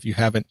box, if you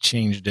haven't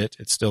changed it,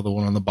 it's still the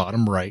one on the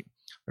bottom right.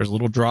 There's a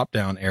little drop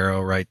down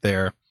arrow right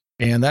there.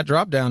 And that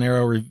drop down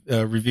arrow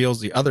reveals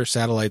the other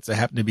satellites that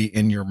happen to be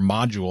in your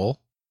module,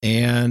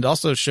 and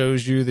also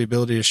shows you the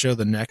ability to show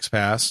the next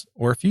pass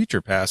or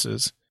future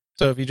passes.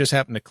 So if you just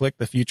happen to click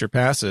the future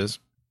passes,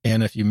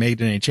 and if you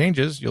made any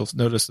changes, you'll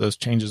notice those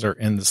changes are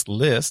in this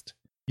list.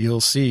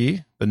 You'll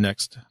see the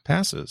next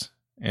passes.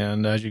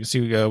 And as you can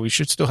see, we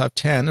should still have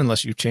 10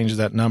 unless you change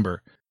that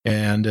number.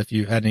 And if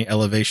you had any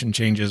elevation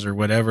changes or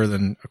whatever,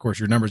 then of course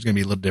your number is going to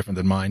be a little different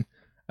than mine.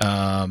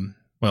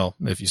 Well,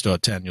 if you still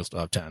have 10, you'll still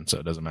have 10, so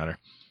it doesn't matter.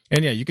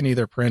 And yeah, you can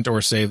either print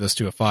or save this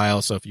to a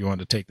file. So if you want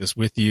to take this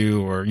with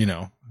you, or,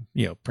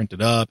 print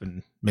it up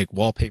and make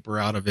wallpaper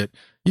out of it,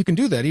 you can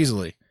do that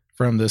easily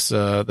from this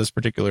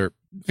particular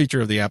feature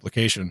of the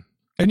application.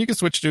 And you can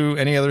switch to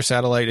any other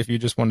satellite if you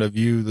just want to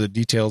view the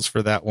details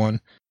for that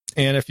one.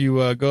 And if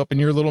you go up in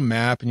your little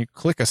map and you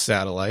click a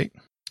satellite,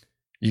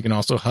 you can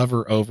also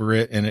hover over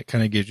it, and it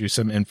kind of gives you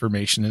some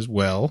information as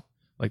well,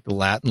 like the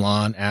lat and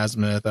lon,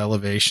 azimuth,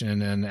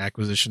 elevation, and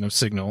acquisition of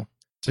signal.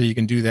 So you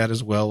can do that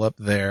as well up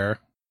there.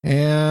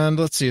 And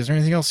let's see, is there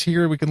anything else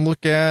here we can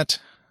look at?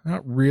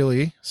 Not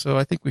really. So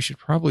I think we should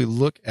probably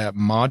look at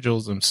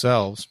modules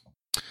themselves.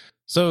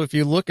 So if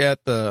you look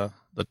at the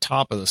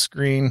top of the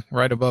screen,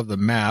 right above the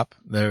map,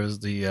 there's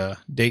the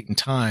date and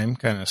time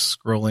kind of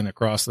scrolling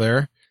across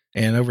there.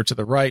 And over to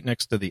the right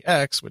next to the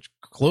X, which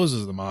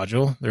closes the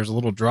module, there's a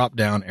little drop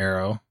down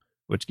arrow,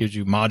 which gives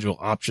you module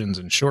options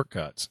and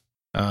shortcuts.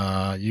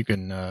 You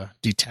can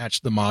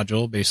detach the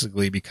module,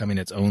 basically becoming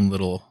its own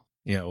little,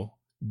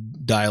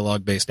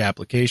 dialogue-based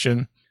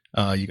application.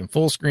 You can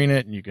full screen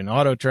it, and you can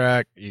auto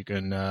track. You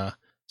can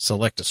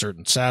select a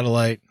certain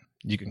satellite.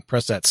 You can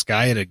press that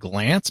sky at a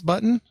glance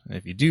button. And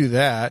if you do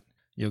that,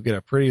 you'll get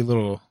a pretty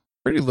little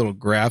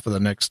graph of the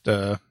next,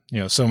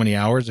 so many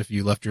hours. If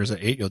you left yours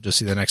at 8, you'll just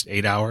see the next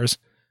 8 hours.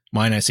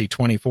 Mine, I see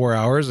 24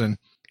 hours, and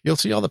you'll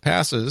see all the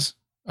passes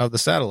of the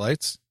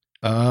satellites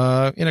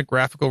in a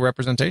graphical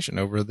representation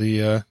over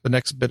the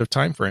next bit of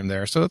time frame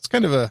there. So it's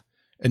kind of a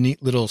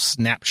neat little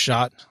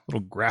snapshot,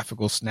 little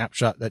graphical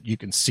snapshot that you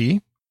can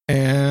see.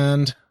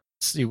 And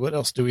let's see, what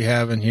else do we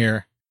have in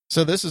here?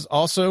 So this is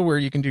also where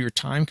you can do your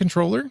time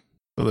controller.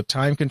 So the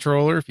time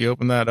controller, if you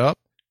open that up,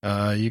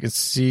 you can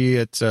see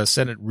it's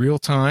set at real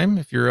time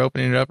if you're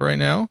opening it up right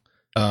now.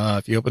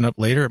 If you open up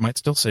later, it might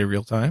still say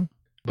real time.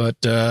 But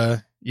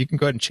you can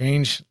go ahead and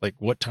change like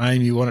what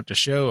time you want it to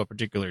show, a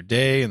particular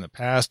day in the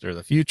past or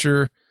the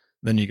future.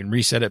 Then you can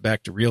reset it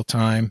back to real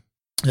time.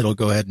 It'll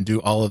go ahead and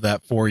do all of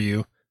that for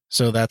you.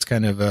 So that's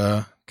kind of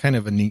a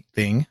neat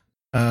thing.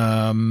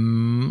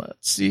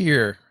 Let's see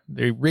here.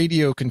 The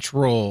radio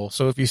control.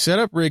 So if you set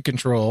up rig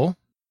control,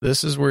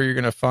 this is where you're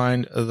going to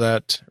find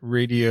that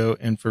radio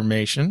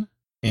information.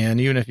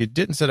 And even if you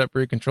didn't set up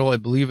rig control, I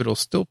believe it'll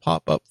still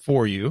pop up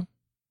for you.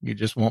 You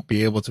just won't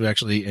be able to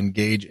actually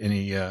engage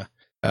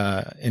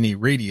any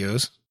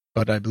radios,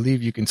 but I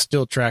believe you can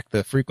still track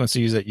the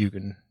frequencies that you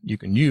can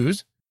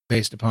use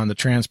based upon the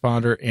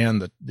transponder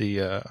and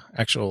the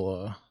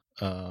actual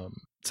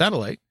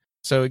satellite.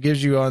 So it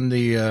gives you on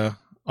the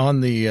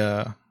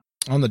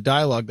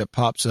dialog that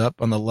pops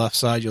up on the left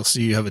side, you'll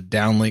see you have a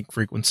downlink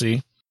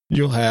frequency.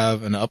 You'll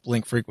have an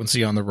uplink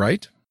frequency on the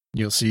right.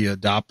 You'll see a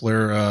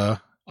Doppler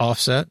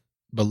offset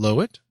below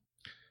it.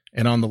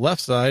 And on the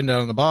left side,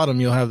 down on the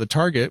bottom, you'll have the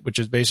target, which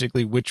is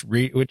basically which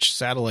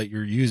satellite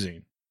you're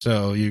using.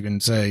 So you can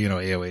say,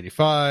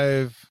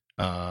 AO85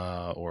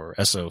 or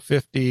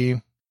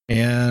SO50.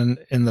 And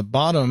in the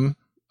bottom,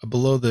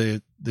 below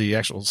the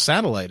actual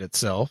satellite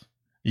itself,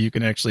 you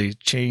can actually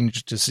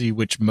change to see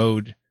which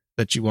mode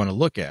that you want to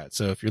look at.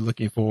 So if you're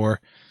looking for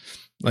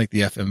like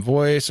the FM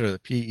voice or the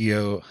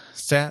PEO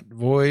sat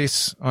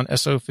voice on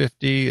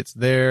SO50, it's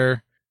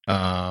there.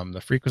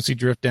 The frequency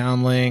drift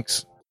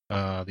downlinks,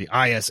 the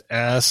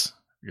ISS,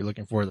 you're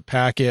looking for the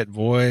packet,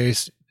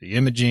 voice, the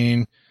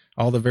imaging,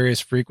 all the various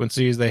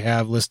frequencies they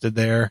have listed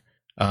there.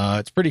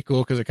 It's pretty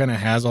cool because it kind of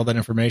has all that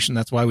information.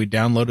 That's why we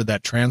downloaded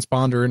that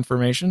transponder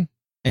information.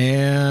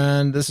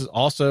 And this is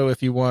also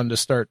if you wanted to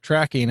start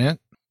tracking it,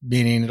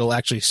 meaning it'll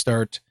actually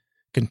start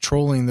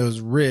controlling those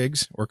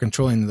rigs or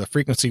controlling the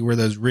frequency where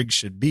those rigs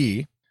should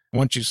be.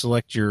 Once you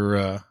select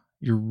your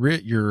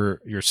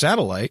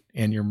satellite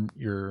and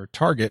your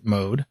target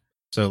mode,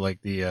 so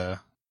like the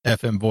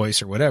FM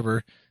voice or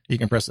whatever, you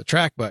can press the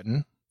track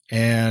button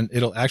and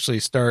it'll actually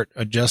start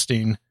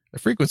adjusting the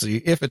frequency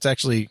if it's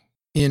actually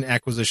in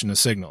acquisition of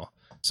signal.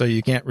 So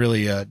you can't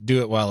really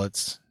do it while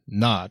it's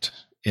not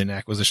in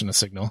acquisition of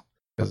signal.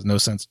 There's no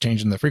sense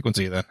changing the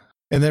frequency then.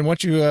 And then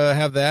once you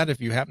have that,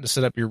 if you happen to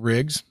set up your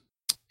rigs,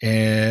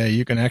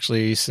 you can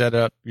actually set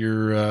up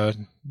your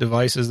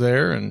devices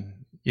there and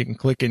you can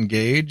click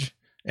engage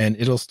and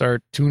it'll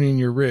start tuning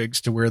your rigs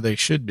to where they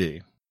should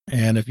be.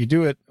 And if you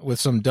do it with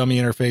some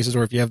dummy interfaces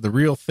or if you have the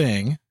real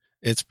thing,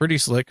 it's pretty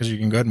slick because you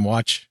can go ahead and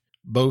watch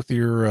both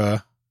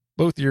your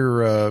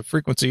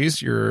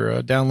frequencies,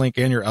 your downlink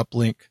and your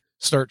uplink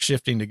start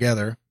shifting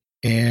together.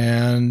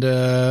 And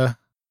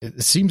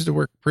it seems to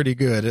work pretty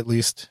good, at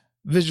least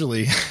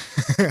visually.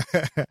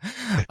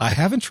 I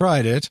haven't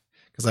tried it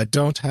because I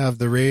don't have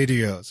the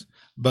radios,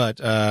 but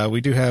we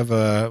did have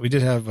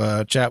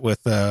a chat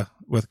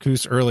with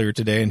Koos earlier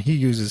today, and he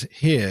uses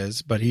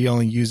his, but he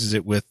only uses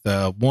it with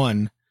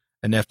an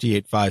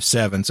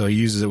FT857, so he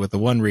uses it with the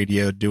one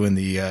radio doing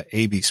the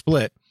AB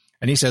split,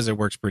 and he says it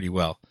works pretty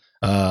well.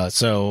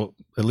 So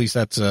at least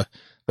that's the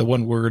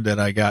one word that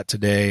I got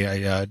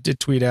today. I did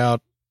tweet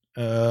out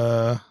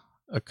a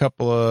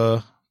couple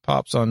of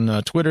pops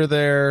on Twitter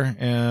there,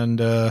 and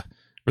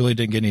really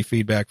didn't get any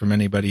feedback from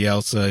anybody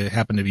else. I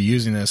happen to be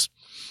using this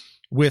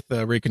with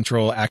rig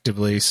control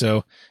actively.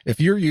 So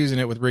if you're using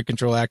it with rig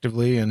control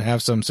actively and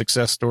have some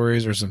success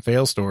stories or some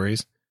fail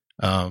stories,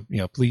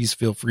 please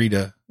feel free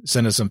to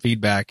send us some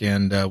feedback,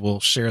 and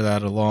we'll share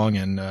that along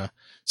and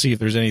see if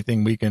there's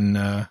anything we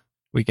can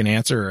we can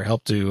answer or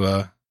help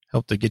to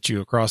get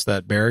you across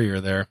that barrier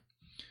there.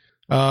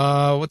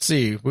 Let's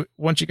see.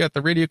 Once you got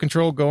the radio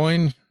control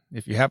going,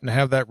 if you happen to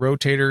have that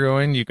rotator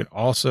going, you can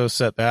also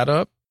set that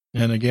up.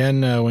 And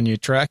again, when you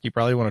track, you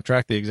probably want to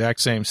track the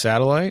exact same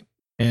satellite,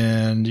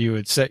 and you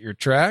would set your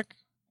track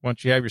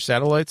once you have your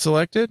satellite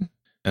selected,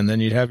 and then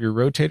you'd have your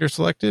rotator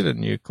selected,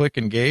 and you click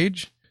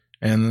engage,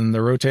 and then the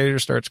rotator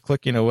starts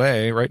clicking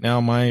away. Right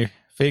now, my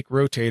fake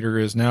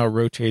rotator is now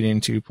rotating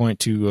to point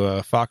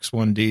to Fox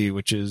 1D,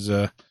 which is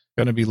going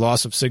to be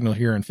loss of signal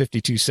here in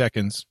 52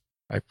 seconds.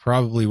 I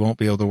probably won't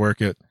be able to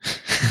work it.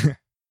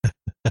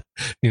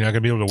 You're not going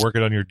to be able to work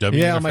it on your dummy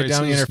interfaces? Yeah, my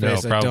dummy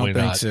interface. No, I probably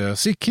don't not. think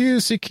so.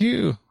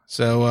 CQ.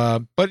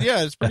 So, but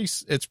yeah, it's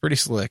pretty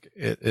slick.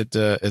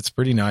 It's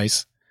pretty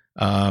nice.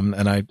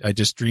 And I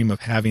just dream of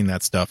having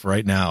that stuff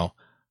right now.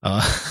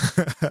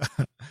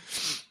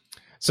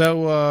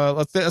 So,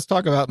 let's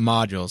talk about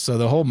modules. So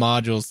the whole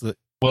modules that,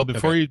 well,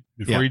 before you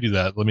do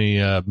that, let me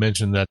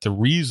mention that the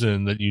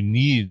reason that you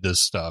need this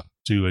stuff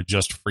to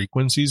adjust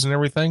frequencies and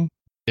everything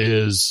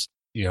is,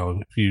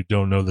 if you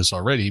don't know this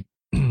already,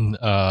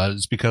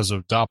 is because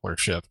of Doppler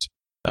shift.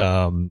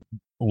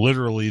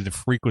 Literally the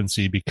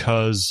frequency,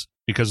 because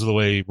of the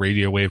way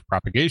radio wave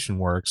propagation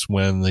works,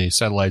 when the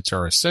satellites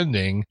are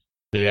ascending,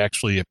 they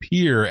actually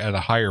appear at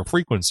a higher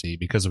frequency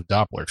because of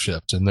Doppler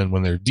shift. And then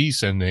when they're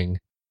descending,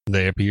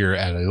 they appear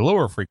at a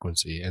lower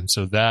frequency. And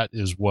so that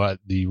is what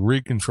the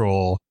rig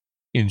control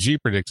in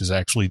GPredict is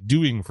actually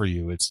doing for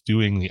you. It's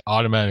doing the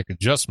automatic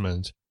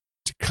adjustment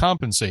to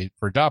compensate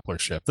for Doppler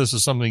shift. This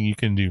is something you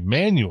can do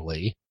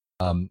manually,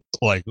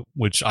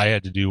 which I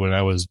had to do when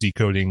I was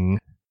decoding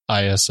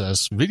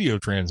ISS video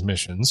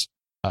transmissions.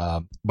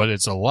 But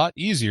it's a lot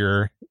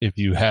easier if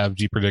you have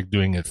GPredict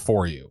doing it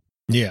for you.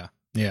 Yeah.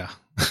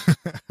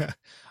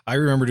 I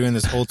remember doing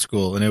this old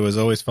school, and it was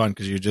always fun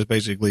because you just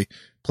basically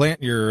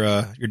plant your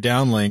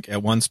downlink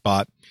at one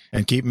spot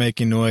and keep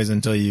making noise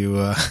until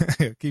you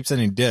keep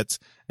sending dits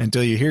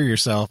until you hear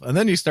yourself, and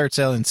then you start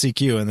selling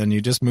CQ, and then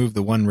you just move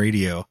the one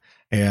radio,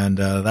 and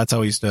that's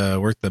how we used to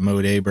work the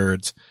Mode A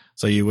birds,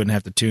 so you wouldn't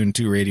have to tune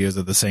two radios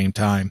at the same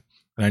time.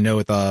 And I know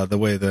with the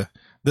way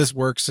this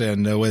works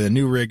and the way the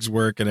new rigs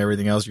work and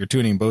everything else, you're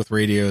tuning both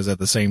radios at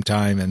the same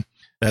time, and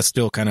that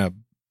still kind of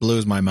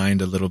blows my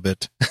mind a little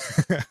bit.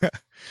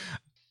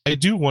 I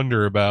do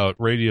wonder about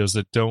radios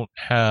that don't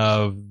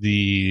have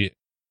the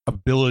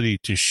ability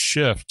to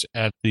shift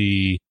at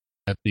the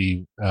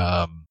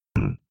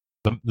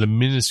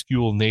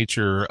minuscule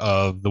nature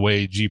of the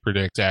way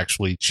GPredict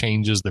actually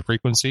changes the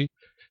frequency.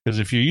 Because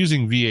if you're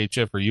using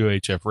VHF or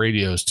UHF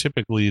radios,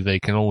 typically they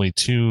can only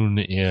tune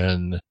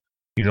in,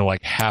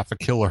 like half a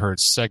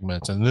kilohertz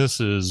segment, and this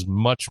is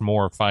much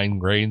more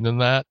fine-grained than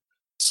that.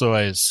 So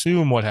I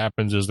assume what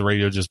happens is the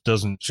radio just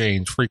doesn't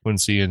change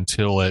frequency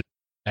until it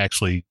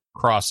actually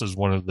crosses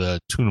one of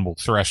the tunable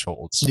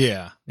thresholds.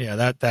 Yeah,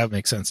 that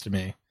makes sense to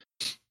me.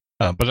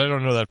 But I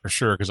don't know that for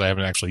sure because I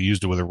haven't actually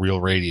used it with a real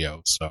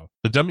radio. So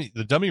the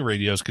dummy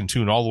radios can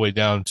tune all the way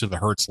down to the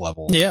hertz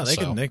level. Yeah,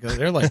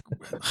 they're like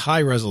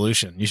high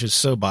resolution. You should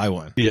so buy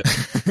one. Yeah,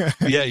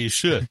 yeah, you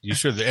should,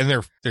 and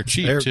they're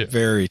cheap they're too.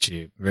 Very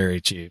cheap.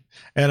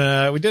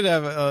 And we did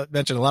have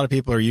mentioned a lot of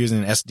people are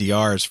using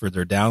SDRs for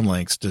their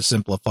downlinks to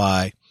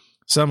simplify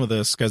some of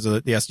this because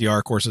the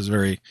SDR course is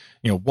very,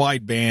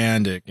 wide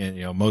band,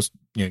 and, most,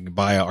 you can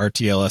buy a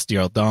RTL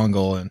SDR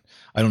dongle, and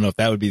I don't know if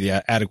that would be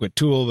the adequate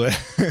tool, but,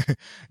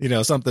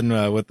 something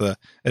with a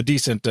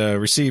decent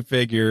receive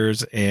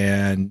figures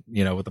and,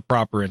 with the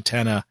proper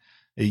antenna,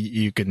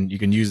 you can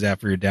use that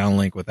for your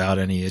downlink without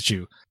any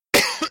issue.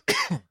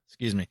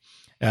 Excuse me.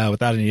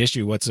 Without any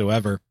issue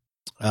whatsoever.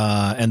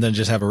 And then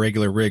just have a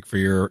regular rig for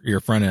your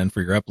front end,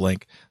 for your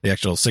uplink, the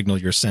actual signal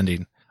you're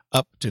sending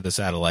up to the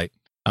satellite.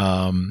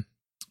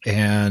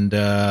 And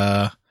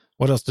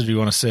what else did you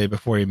want to say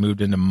before you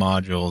moved into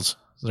modules?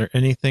 Is there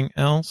anything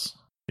else?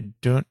 I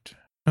don't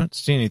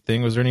see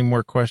anything. Was there any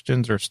more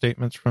questions or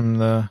statements from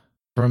the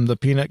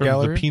peanut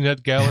gallery? The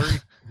peanut gallery?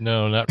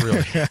 No, not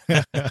really.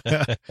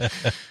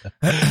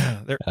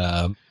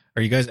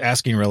 Are you guys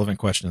asking relevant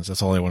questions?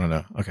 That's all I want to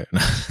know. Okay.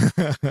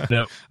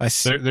 No,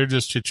 they're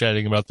just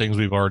chit-chatting about things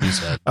we've already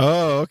said.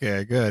 Oh,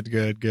 okay. Good.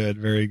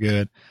 Very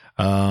good.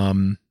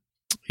 P4KH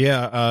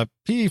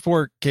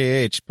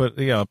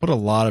put a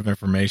lot of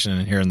information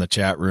in here in the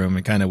chat room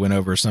and kind of went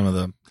over some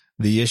of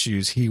the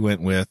issues he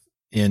went with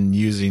in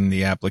using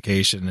the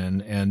application,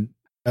 and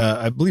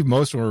I believe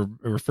most were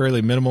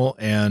fairly minimal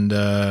and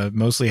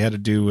mostly had to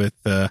do with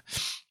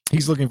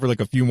he's looking for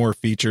like a few more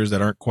features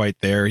that aren't quite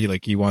there.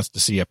 He wants to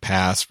see a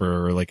pass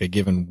for like a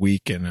given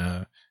week in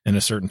a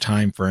certain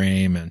time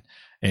frame,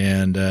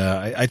 and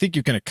I think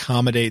you can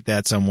accommodate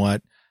that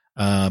somewhat.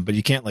 But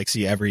you can't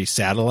see every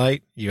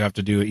satellite. You have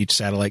to do each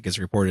satellite gets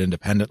reported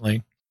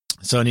independently.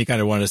 So, and he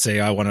kind of wanted to say,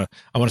 I want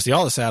to see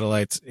all the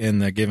satellites in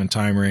the given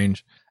time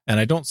range. And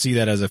I don't see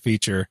that as a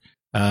feature.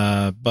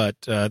 But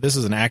this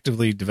is an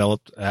actively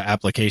developed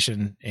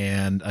application.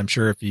 And I'm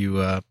sure if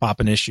you pop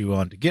an issue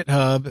onto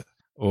GitHub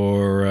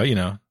or,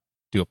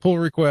 do a pull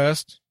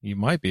request, you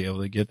might be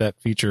able to get that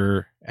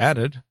feature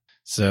added.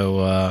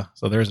 So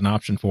there's an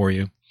option for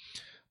you.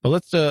 But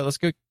let's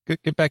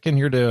get back in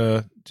here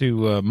to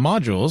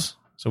modules,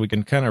 so we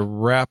can kind of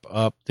wrap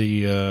up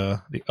the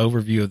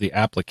overview of the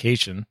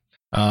application.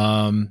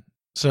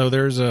 So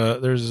there's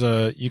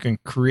you can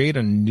create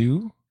a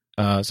new.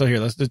 So here,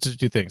 let's do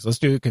two things. Let's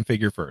do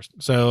configure first.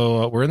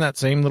 So we're in that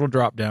same little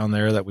drop down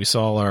there that we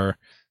saw our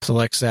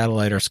select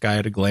satellite, our sky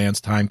at a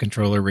glance, time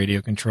controller,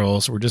 radio control.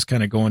 So we're just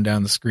kind of going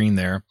down the screen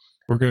there.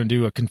 We're going to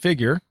do a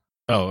configure.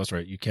 Oh, that's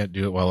right. You can't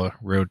do it while a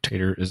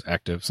rotator is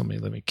active. So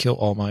let me kill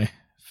all my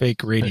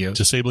fake radios.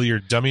 Disable your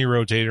dummy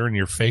rotator and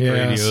your fake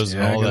radios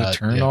and all that.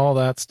 Turn all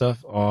that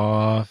stuff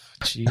off.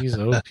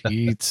 Jeez,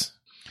 Pete.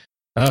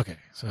 Okay,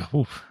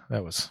 so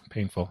that was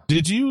painful.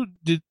 Does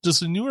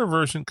the newer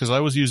version, because I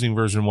was using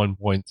version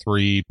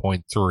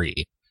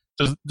 1.3.3,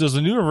 does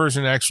the newer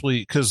version actually,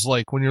 because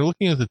like when you're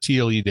looking at the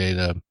TLE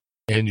data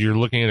and you're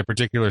looking at a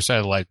particular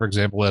satellite, for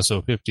example,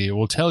 SO50, it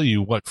will tell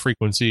you what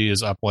frequency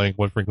is uplink,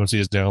 what frequency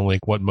is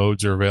downlink, what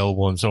modes are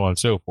available, and so on and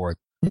so forth.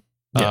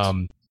 Yes.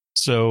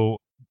 So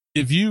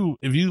if you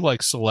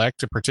like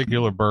select a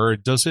particular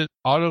bird, does it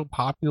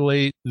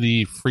auto-populate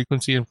the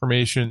frequency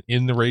information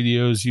in the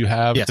radios you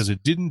have? Yes. Because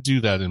it didn't do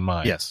that in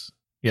mine. Yes,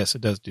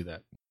 it does do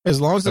that. As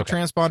long as the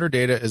transponder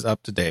data is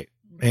up to date.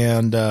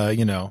 And,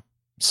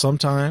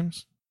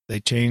 sometimes they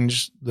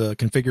change the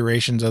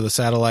configurations of the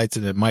satellites,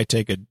 and it might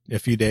take a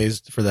few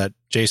days for that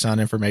JSON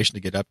information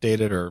to get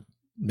updated, or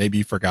maybe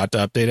you forgot to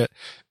update it,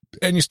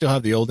 and you still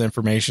have the old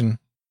information.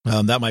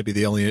 That might be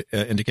the only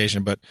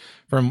indication, but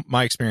from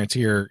my experience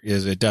here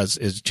it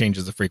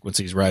changes the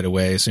frequencies right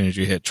away. As soon as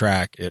you hit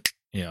track, it,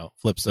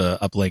 flips the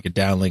uplink and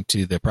downlink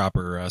to the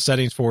proper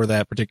settings for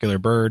that particular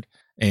bird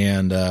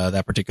and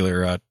that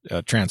particular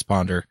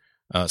transponder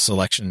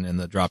selection in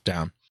the drop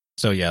down.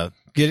 So yeah,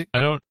 get it. I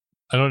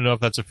don't know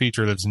if that's a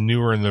feature that's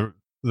newer than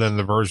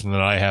the version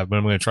that I have, but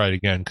I'm going to try it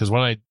again. Because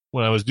when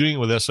I was doing it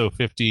with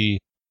SO50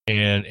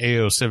 and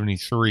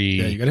AO73,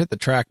 yeah, you got to hit the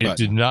track button. It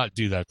did not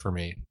do that for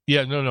me.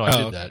 Yeah, no,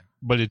 I did that,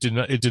 but it did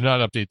not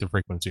update the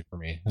frequency for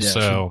me. Yeah,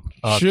 so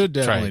should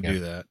definitely do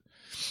that.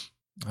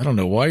 I don't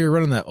know why you're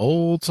running that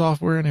old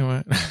software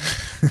anyway.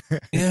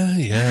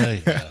 Yeah.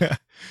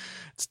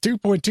 It's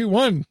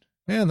 2.21.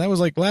 Man, that was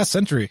like last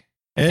century.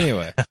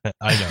 Anyway,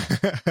 I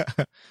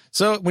know.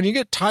 So when you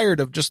get tired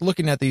of just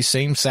looking at these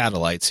same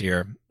satellites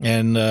here,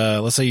 and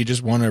let's say you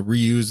just want to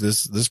reuse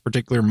this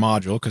particular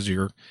module because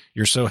you're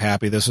so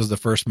happy this was the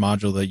first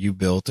module that you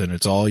built and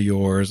it's all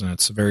yours and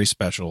it's very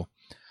special,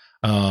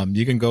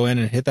 you can go in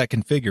and hit that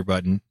configure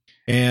button,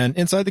 and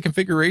inside the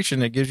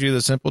configuration it gives you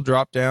the simple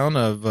drop down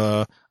of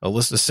a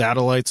list of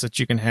satellites that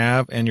you can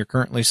have and your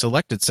currently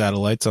selected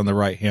satellites on the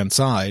right hand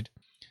side.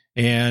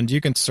 And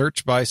you can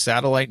search by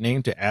satellite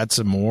name to add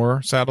some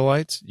more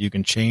satellites. You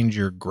can change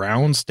your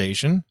ground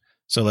station.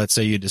 So let's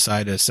say you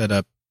decide to set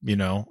up,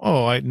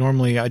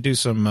 I do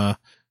some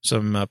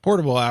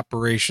portable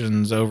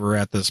operations over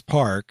at this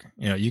park.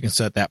 You can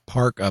set that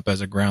park up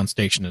as a ground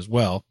station as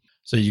well.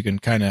 So you can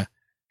kind of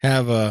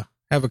have a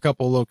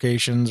couple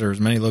locations or as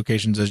many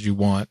locations as you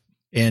want.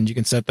 And you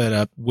can set that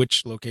up,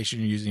 which location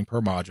you're using per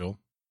module.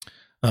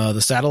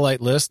 The satellite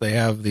list, they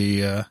have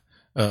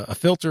a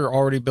filter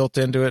already built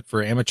into it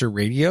for amateur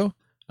radio,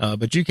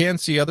 but you can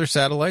see other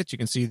satellites. You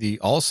can see the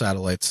all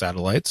satellites.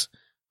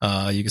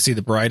 You can see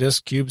the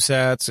brightest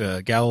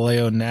CubeSats,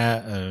 Galileo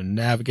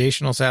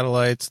navigational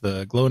satellites,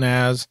 the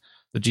GLONASS,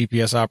 the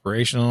GPS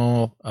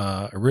operational,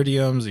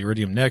 Iridiums, the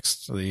Iridium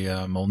Next, the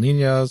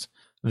Molnias,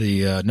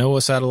 the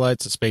NOAA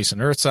satellites, the space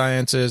and earth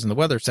sciences, and the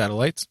weather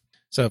satellites.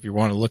 So if you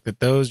want to look at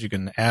those, you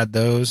can add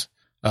those.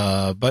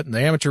 But in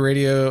the amateur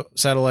radio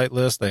satellite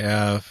list, they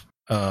have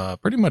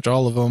pretty much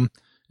all of them.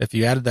 If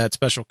you added that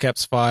special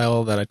KEPS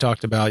file that I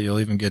talked about,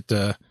 you'll even get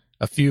a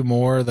few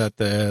more that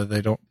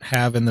they don't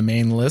have in the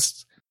main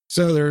list.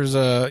 So there's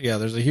a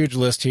huge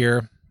list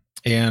here.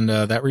 And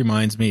that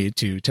reminds me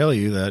to tell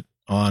you that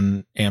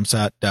on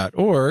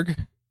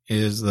amsat.org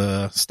is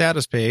the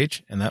status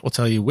page, and that will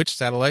tell you which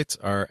satellites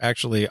are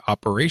actually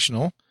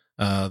operational,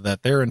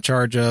 that they're in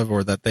charge of,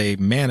 or that they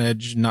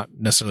manage, not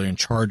necessarily in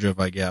charge of,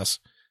 I guess,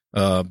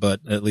 but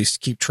at least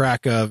keep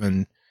track of,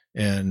 and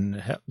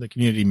the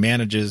community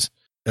manages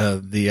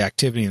the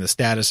activity and the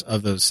status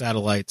of those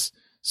satellites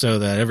so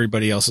that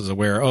everybody else is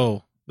aware.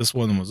 Oh, this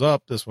one was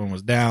up, this one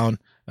was down.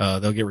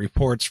 They'll get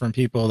reports from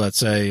people that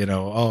say,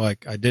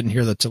 I didn't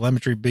hear the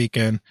telemetry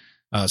beacon.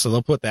 So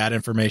they'll put that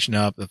information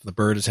up. If the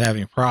bird is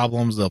having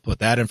problems, they'll put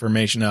that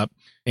information up.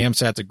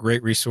 AMSAT's a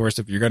great resource.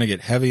 If you're going to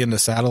get heavy into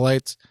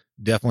satellites,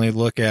 definitely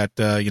look at,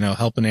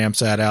 helping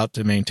AMSAT out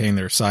to maintain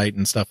their site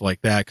and stuff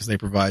like that, because they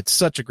provide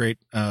such a great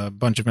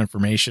bunch of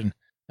information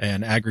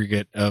and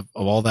aggregate of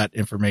all that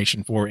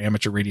information for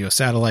amateur radio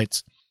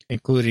satellites,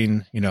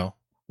 including,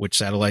 which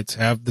satellites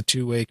have the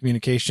two-way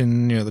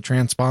communication, the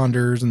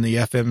transponders and the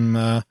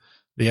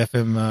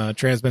FM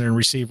transmitter and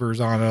receivers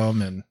on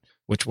them, and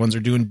which ones are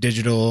doing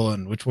digital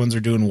and which ones are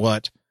doing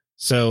what.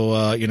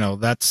 So,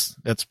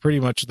 that's pretty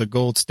much the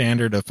gold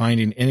standard of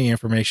finding any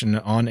information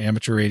on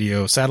amateur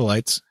radio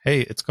satellites.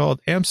 Hey, it's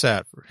called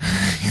AMSAT,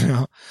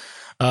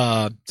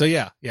 So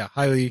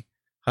highly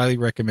highly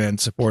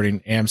recommend supporting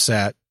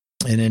AMSAT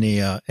in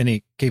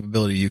any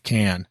capability you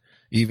can,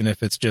 even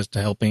if it's just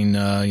helping,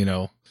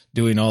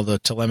 doing all the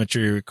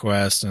telemetry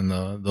requests and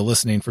the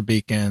listening for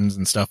beacons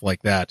and stuff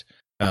like that,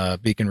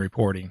 beacon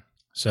reporting.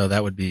 So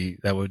that would be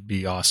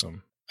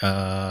awesome.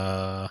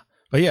 But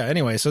yeah,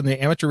 anyway, so in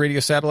the amateur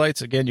radio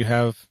satellites, again, you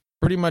have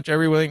pretty much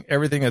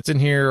everything that's in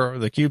here, or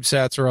the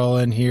CubeSats are all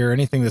in here.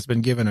 Anything that's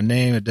been given a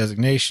name, a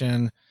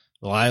designation,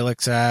 the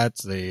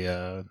LilacSats,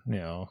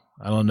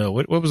 I don't know.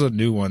 What was a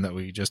new one that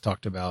we just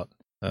talked about?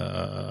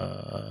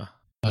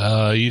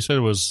 You said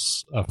it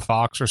was a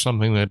Fox or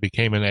something that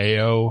became an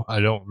AO. I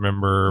don't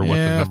remember what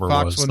the number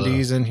Fox was. Fox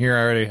 1D's in here.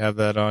 I already have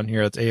that on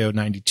here. It's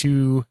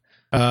AO92.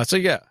 So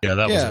yeah,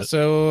 that was it.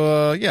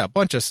 So a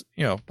bunch of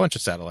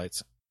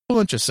satellites. A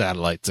bunch of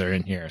satellites are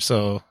in here.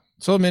 So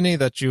many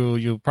that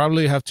you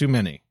probably have too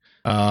many.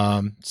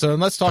 So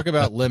let's talk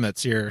about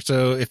limits here.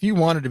 So if you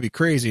wanted to be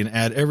crazy and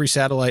add every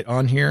satellite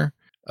on here,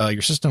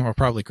 your system will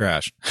probably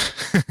crash.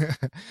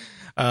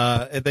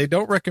 They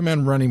don't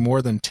recommend running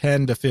more than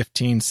 10 to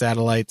 15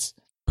 satellites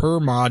per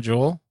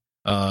module.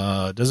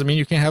 Doesn't mean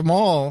you can't have them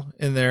all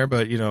in there,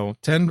 but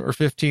 10 or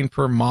 15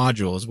 per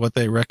module is what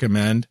they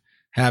recommend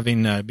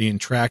having being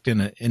tracked in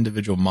an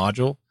individual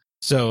module.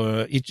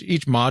 So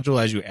each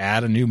module, as you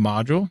add a new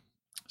module.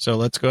 So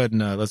let's go ahead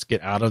and let's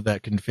get out of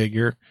that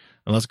configure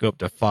and let's go up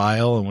to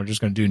file, and we're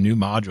just going to do new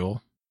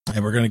module,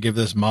 and we're going to give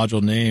this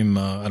module name.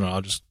 I don't know.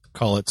 I'll just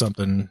call it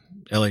something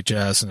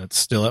LHS, and it's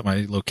still at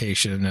my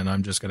location, and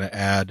I'm just going to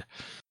add,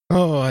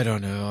 I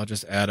don't know. I'll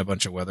just add a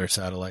bunch of weather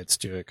satellites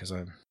to it because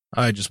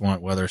I just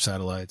want weather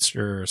satellites.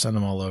 Sure. Send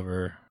them all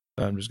over.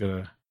 I'm just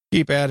going to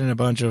keep adding a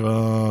bunch of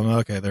them.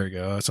 Okay, there we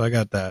go. So I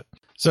got that.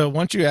 So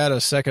once you add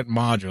a second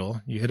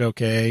module, you hit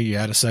OK, you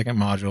add a second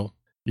module,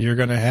 you're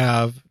going to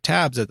have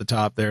tabs at the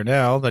top there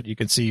now that you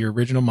can see your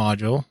original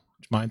module,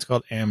 which mine's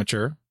called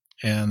Amateur,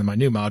 and my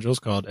new module is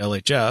called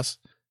LHS.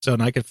 So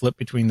and I can flip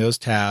between those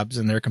tabs,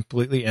 and they're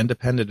completely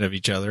independent of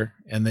each other,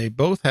 and they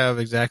both have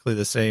exactly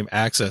the same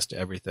access to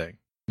everything.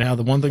 Now,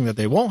 the one thing that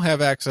they won't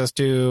have access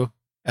to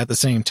at the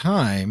same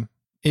time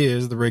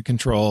is the rig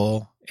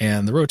control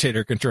and the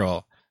rotator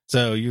control.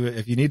 So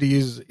if you need to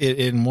use it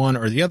in one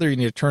or the other, you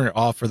need to turn it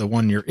off for the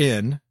one you're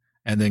in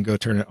and then go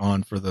turn it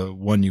on for the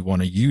one you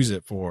want to use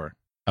it for.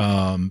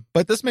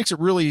 But this makes it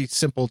really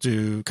simple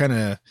to kind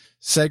of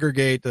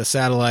segregate the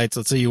satellites.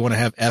 Let's say you want to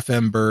have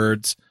FM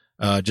birds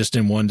just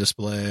in one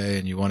display,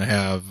 and you want to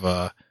have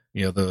the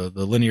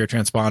linear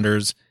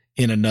transponders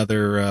in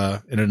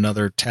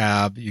another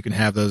tab. You can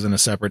have those in a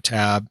separate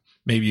tab.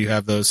 Maybe you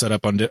have those set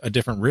up on a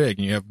different rig,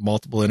 and you have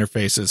multiple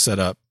interfaces set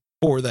up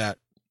for that.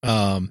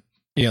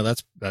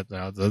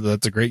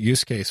 That's a great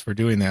use case for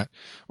doing that.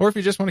 Or if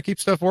you just want to keep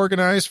stuff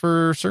organized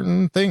for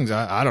certain things,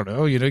 I don't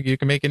know, you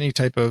can make any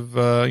type of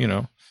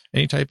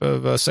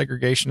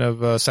segregation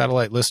of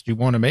satellite list you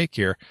want to make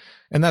here.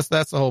 And that's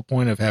the whole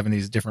point of having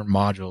these different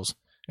modules.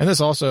 And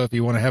this also, if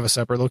you want to have a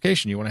separate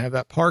location, you want to have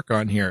that park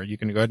on here, you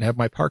can go ahead and have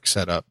my park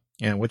set up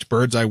and which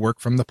birds I work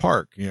from the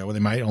park. They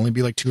might only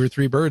be like 2 or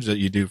 3 birds that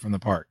you do from the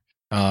park.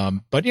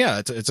 But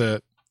yeah,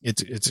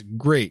 it's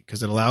great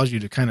because it allows you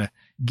to kind of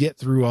get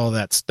through all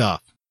that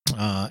stuff,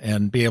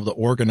 and be able to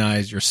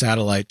organize your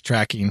satellite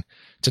tracking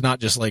to not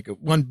just like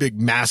one big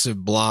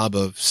massive blob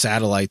of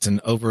satellites and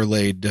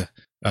overlaid,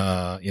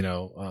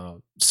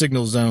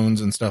 signal zones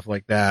and stuff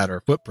like that,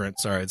 or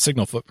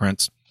signal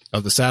footprints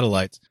of the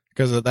satellites,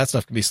 because that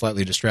stuff can be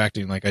slightly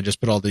distracting. Like I just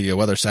put all the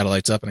weather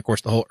satellites up, and of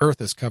course the whole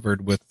Earth is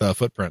covered with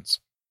footprints.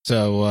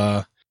 So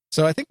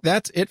I think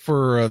that's it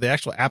for the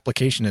actual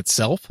application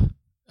itself.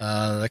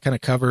 That kind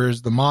of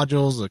covers the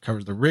modules, that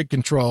covers the rig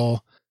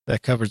control,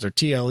 that covers our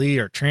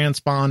TLE, our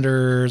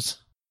transponders,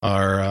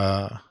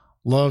 our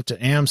load to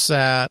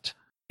AMSAT,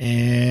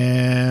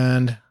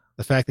 and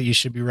the fact that you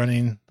should be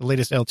running the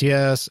latest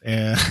LTS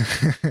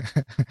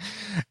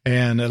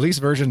and at least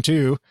version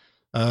 2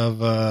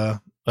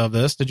 of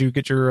this. Did you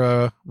get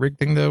your rig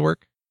thing to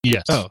work?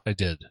 Yes, I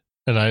did.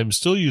 And I'm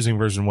still using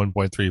version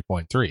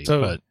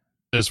 1.3.3, but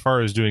as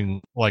far as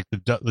doing like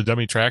the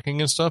dummy tracking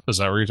and stuff, is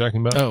that what you're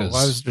talking about? Oh,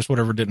 I was just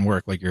whatever didn't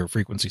work, like your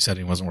frequency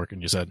setting wasn't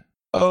working, you said.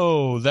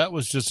 Oh, that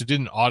was just, it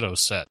didn't auto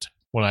set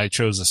when I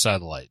chose a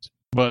satellite,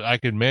 but I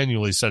could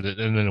manually set it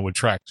and then it would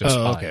track just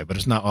fine. Okay, but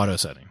it's not auto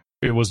setting.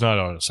 It was not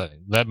auto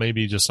setting. That may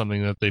be just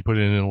something that they put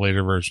in a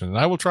later version. And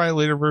I will try a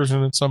later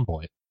version at some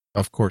point.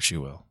 Of course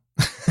you will.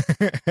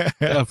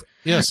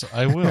 Yes,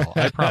 I will.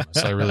 I promise.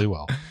 I really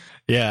will.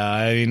 Yeah,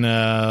 I mean,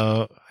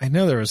 I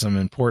know there was some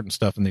important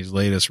stuff in these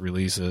latest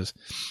releases.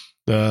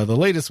 The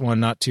latest one,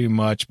 not too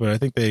much, but I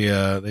think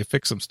they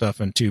fixed some stuff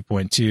in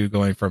 2.2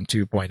 going from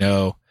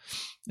 2.0,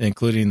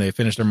 including they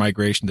finished their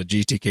migration to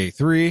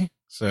GTK3,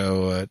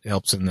 so it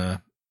helps in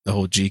the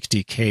whole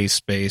GTK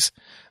space.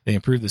 They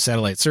improved the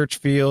satellite search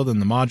field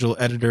and the module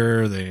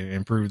editor. They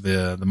improved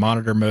the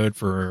monitor mode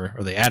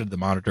they added the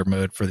monitor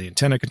mode for the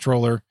antenna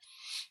controller.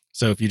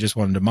 So if you just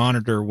wanted to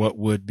monitor what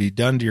would be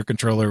done to your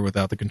controller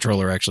without the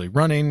controller actually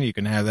running, you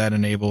can have that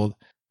enabled.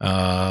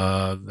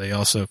 They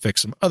also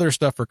fixed some other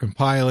stuff for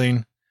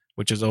compiling,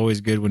 which is always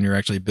good when you're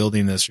actually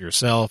building this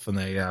yourself. And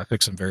they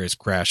fix some various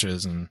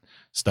crashes and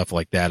stuff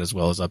like that, as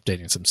well as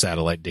updating some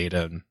satellite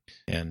data.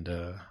 And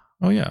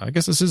oh yeah, I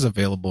guess this is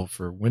available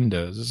for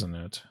Windows, isn't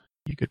it?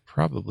 You could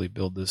probably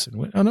build this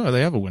in oh no,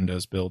 they have a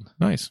Windows build.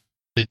 Nice.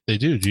 They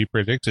do.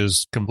 gPredict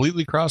is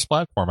completely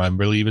cross-platform. I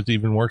believe it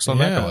even works on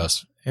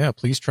macOS. Yeah,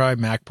 please try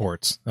Mac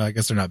ports. I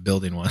guess they're not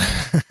building one.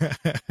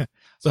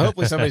 So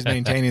hopefully somebody's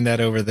maintaining that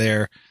over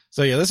there.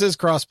 So yeah, this is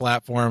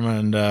cross-platform,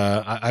 and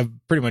I've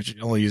pretty much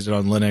only used it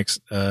on Linux.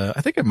 I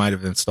think I might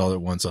have installed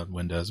it once on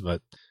Windows,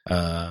 but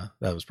that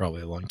was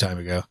probably a long time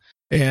ago.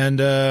 And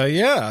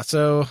yeah,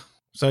 so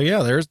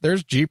yeah, there's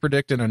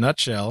gPredict in a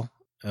nutshell.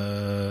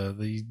 A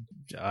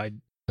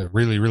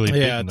really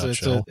big yeah,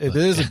 nutshell. it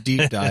is a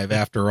deep dive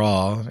after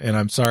all, and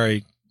I'm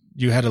sorry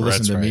you had to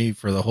listen to me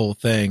for the whole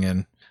thing,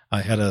 and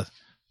I had to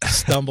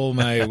stumble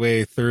my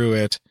way through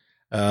it.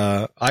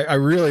 I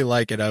really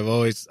like it. I've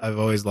always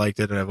liked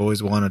it, and I've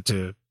always wanted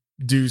to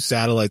do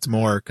satellites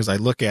more because I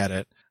look at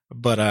it,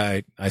 but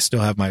I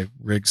still have my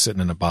rig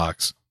sitting in a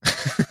box.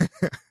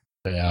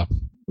 Yeah,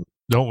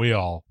 don't we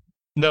all?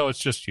 No, it's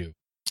just you.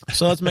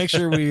 So let's make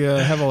sure we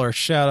have all our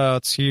shout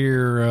outs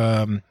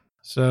here.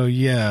 So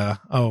yeah.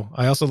 Oh,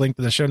 I also linked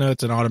to the show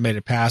notes an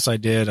automated pass I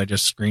did. I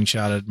just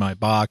screenshotted my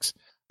box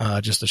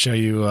just to show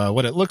you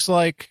what it looks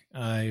like.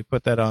 I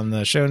put that on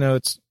the show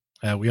notes.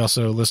 We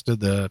also listed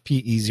the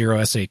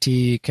PE0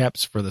 SAT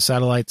caps for the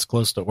satellites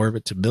close to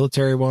orbit to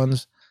military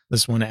ones.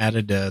 This one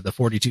added the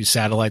 42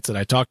 satellites that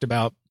I talked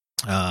about.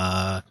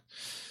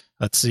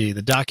 Let's see.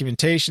 The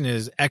documentation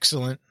is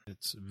excellent.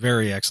 It's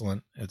very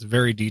excellent. It's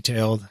very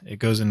detailed. It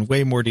goes in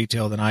way more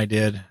detail than I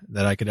did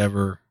that I could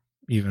ever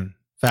even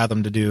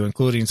fathom to do,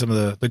 including some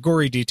of the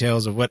gory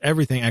details of what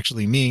everything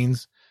actually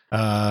means.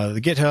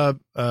 The GitHub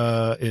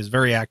is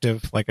very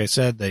active. Like I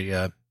said,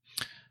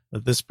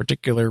 this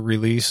particular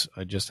release,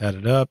 I just had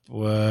it up,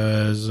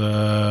 was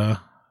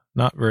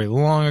not very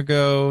long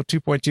ago.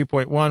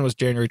 2.2.1 was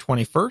January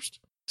 21st.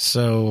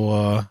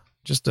 So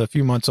just a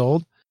few months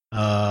old.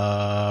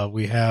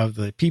 We have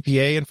the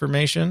PPA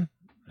information.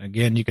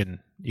 Again, you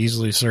can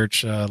easily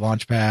search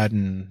Launchpad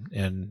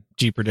and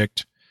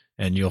gPredict,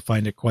 and you'll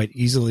find it quite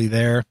easily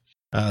there.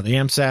 The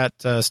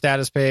AMSAT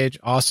status page,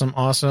 awesome.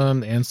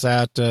 The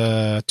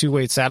AMSAT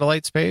two-way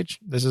satellites page.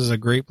 This is a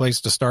great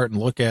place to start and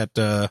look at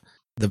the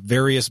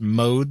various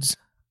modes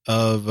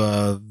of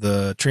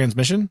the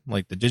transmission,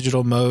 like the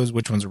digital modes,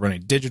 which ones are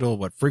running digital,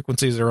 what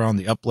frequencies are on,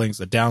 the uplinks,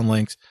 the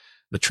downlinks,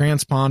 the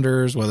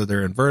transponders, whether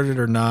they're inverted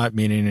or not,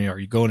 meaning are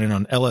you going in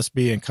on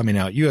LSB and coming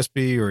out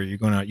USB, or are you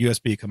going out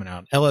USB coming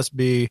out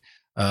LSB?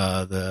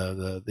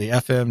 The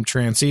FM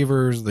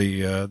transceivers,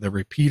 the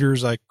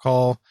repeaters I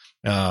call,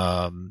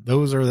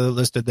 those are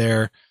listed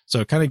there. So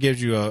it kind of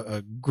gives you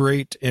a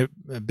great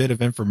bit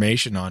of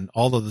information on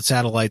all of the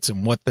satellites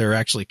and what they're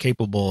actually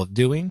capable of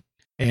doing.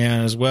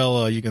 And as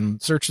well, you can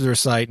search their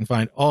site and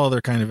find all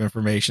other kind of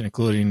information,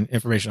 including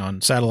information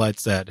on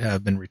satellites that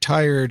have been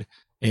retired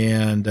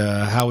and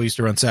how we used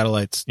to run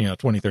satellites,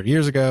 20, 30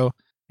 years ago.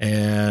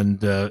 And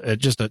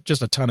just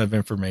a ton of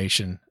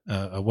information,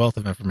 a wealth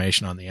of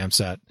information on the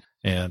AMSAT.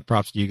 And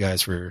props to you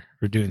guys for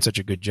doing such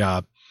a good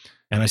job.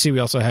 And I see we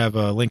also have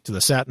a link to the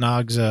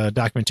SatNogs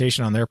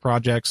documentation on their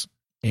projects,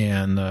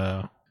 and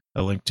a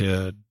link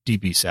to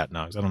DB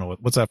SatNogs. I don't know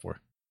what's that for.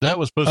 That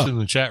was posted in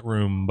the chat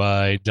room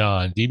by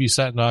Don.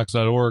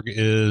 dbsatnogs.org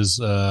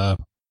is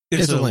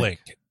it's a link.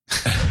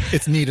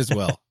 It's neat as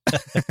well.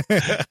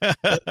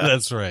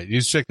 That's right.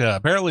 You should check that out.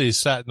 Apparently,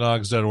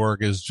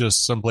 satnogs.org is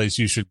just someplace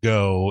you should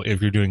go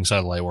if you're doing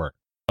satellite work.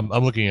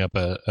 I'm looking up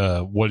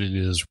what it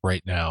is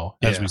right now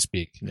as we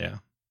speak. Yeah.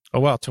 Oh,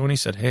 wow. Tony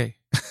said, hey.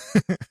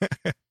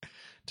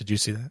 Did you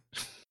see that?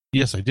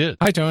 Yes, I did.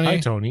 Hi, Tony. Hi,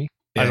 Tony.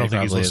 Yeah, I don't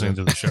think he's listening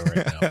to the show right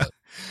now. But.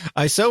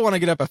 I so want to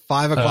get up at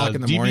 5 o'clock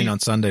in the morning on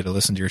Sunday to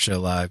listen to your show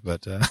live,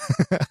 but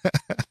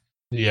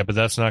yeah, but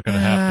that's not going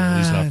to happen. At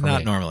least not for not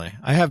me. Normally.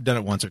 I have done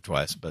it once or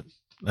twice, but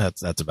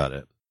that's about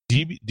it.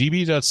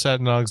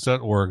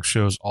 db.satnogs.org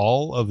shows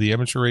all of the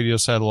amateur radio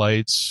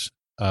satellites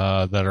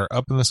that are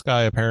up in the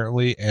sky,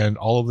 apparently, and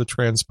all of the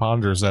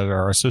transponders that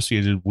are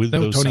associated with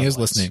those Tony satellites. is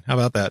listening. How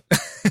about that?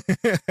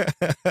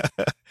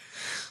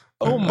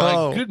 Oh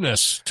my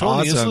goodness.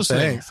 Tony is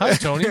listening. Thanks. Hi,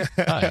 Tony.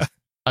 Hi.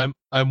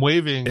 I'm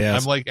waving.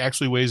 Yes. I'm like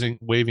actually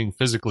waving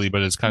physically,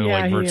 but it's kind of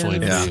like virtually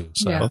to you.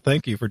 So. Well,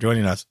 thank you for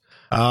joining us.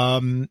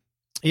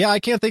 Yeah,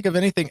 I can't think of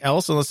anything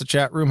else unless the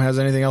chat room has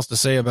anything else to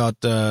say about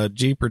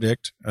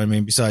gPredict. I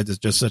mean, besides it's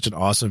just such an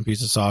awesome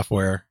piece of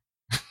software.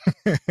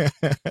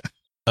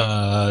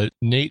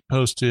 Nate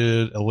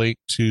posted a link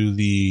to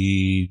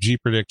the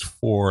gPredict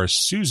for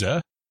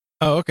SUSE.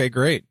 Oh, okay,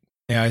 great.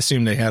 Yeah, I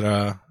assume they had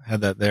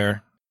that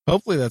there.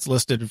 Hopefully that's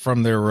listed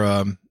from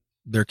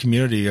their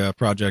community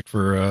project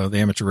for the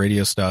amateur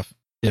radio stuff.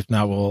 If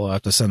not, we'll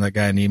have to send that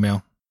guy an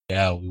email.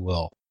 Yeah, we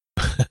will.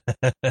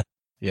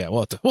 Yeah,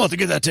 we'll have to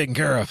get that taken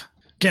care of.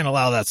 Can't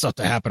allow that stuff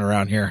to happen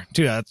around here.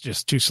 That's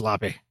just too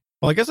sloppy.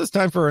 Well, I guess it's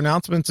time for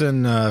announcements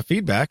and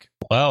feedback.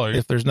 Wow.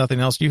 If there's nothing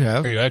else you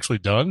have. Are you actually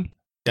done?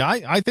 Yeah,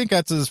 I think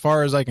that's as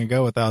far as I can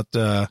go without,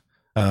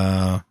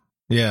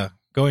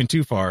 going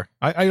too far.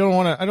 I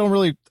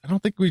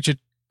don't think we should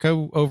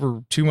go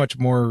over too much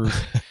more.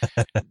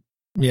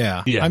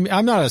 Yeah.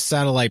 I'm not a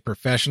satellite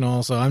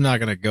professional, so I'm not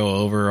going to go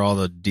over all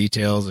the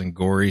details and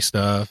gory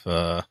stuff.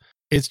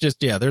 It's just,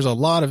 there's a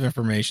lot of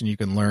information you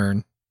can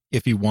learn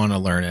if you want to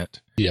learn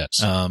it.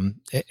 Yes. And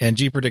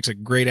GPredict's a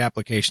great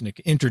application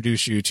to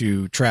introduce you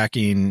to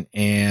tracking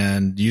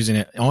and using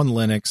it on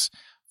Linux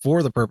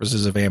for the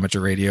purposes of amateur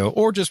radio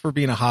or just for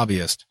being a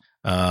hobbyist.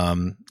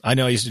 I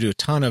know I used to do a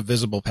ton of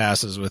visible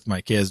passes with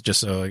my kids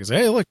just so I could say,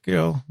 hey, look,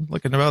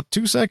 look in about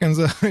 2 seconds,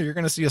 you're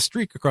going to see a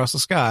streak across the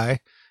sky,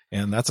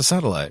 and that's a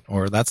satellite,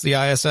 or that's the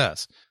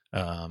ISS.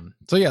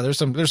 So yeah, there's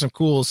some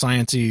cool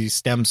sciencey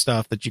STEM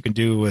stuff that you can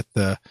do with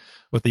the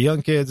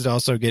young kids to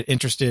also get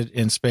interested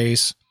in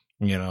space.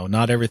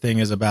 Not everything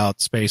is about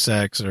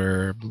SpaceX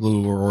or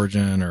Blue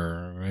Origin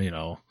or,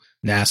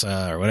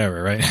 NASA or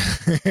whatever, right?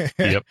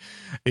 Yep.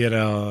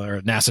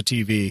 Or NASA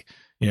TV.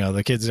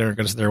 The kids aren't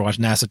going to sit there and watch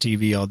NASA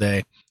TV all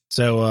day.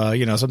 So,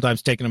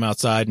 sometimes taking them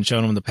outside and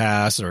showing them the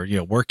pass or,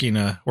 working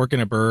a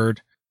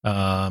bird.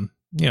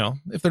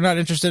 If they're not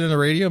interested in the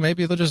radio,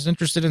 maybe they're just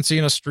interested in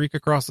seeing a streak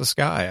across the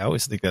sky. I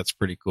always think that's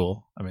pretty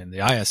cool. I mean,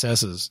 the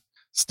ISS is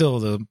still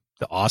the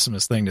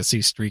awesomest thing to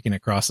see streaking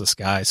across the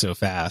sky so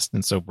fast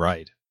and so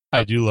bright.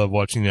 I do love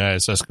watching the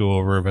ISS go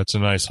over. If it's a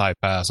nice high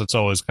pass, it's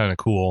always kind of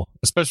cool,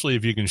 especially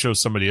if you can show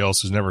somebody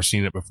else who's never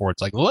seen it before.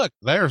 It's like, look,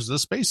 there's the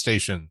space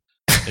station.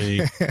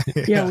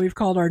 Yeah, we've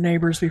called our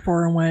neighbors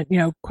before and went,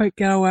 quick,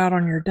 go out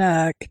on your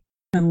deck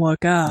and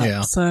look up.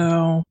 Yeah.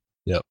 So.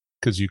 Yep,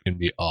 because you can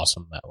be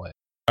awesome that way.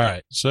 All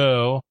right,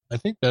 so I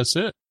think that's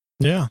it.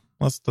 Yeah,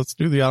 let's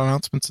do the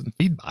announcements and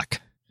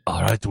feedback.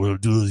 All right, we'll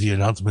do the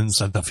announcements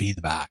and the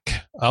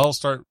feedback. I'll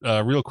start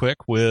real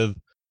quick with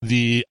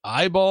the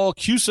Eyeball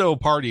QSO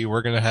party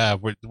we're going to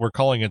have. We're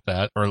calling it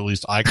that, or at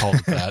least I called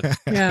it that.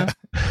 Yeah.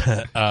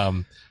 At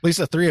least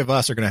the three of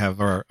us are going to have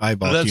our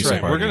Eyeball That's QSO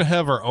right. party. We're going to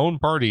have our own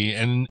party,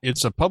 and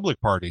it's a public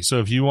party. So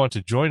if you want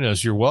to join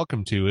us, you're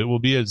welcome to. It will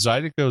be at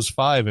Zydeco's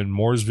 5 in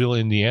Mooresville,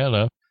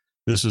 Indiana.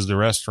 This is the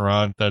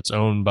restaurant that's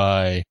owned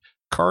by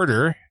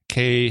Carter,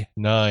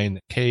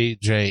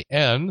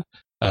 K9KJN,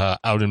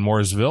 out in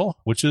Mooresville,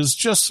 which is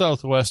just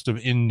southwest of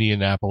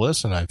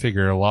Indianapolis. And I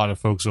figure a lot of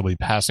folks will be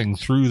passing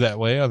through that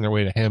way on their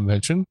way to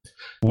Hamvention.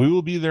 We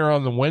will be there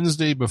on the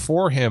Wednesday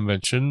before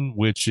Hamvention,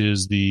 which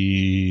is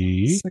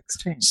the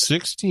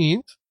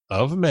 16th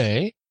of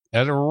May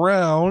at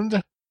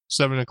around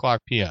 7:00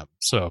 p.m.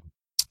 So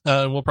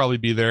we'll probably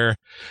be there.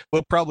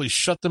 We'll probably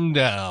shut them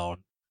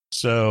down.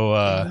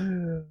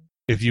 So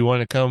if you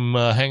want to come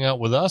hang out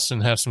with us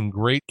and have some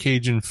great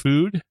Cajun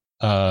food,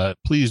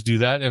 please do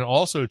that. And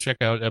also check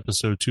out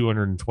episode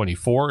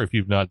 224 if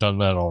you've not done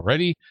that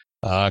already,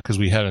 because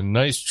we had a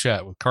nice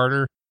chat with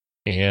Carter.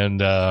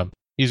 And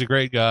he's a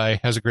great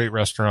guy, has a great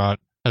restaurant,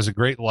 has a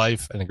great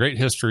life and a great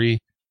history,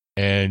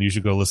 and you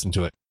should go listen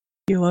to it.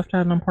 You left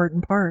out an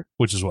important part.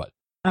 Which is what?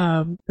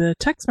 The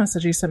text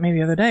message you sent me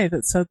the other day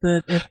that said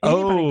that if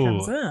anybody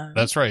comes in,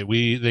 that's right.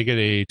 They get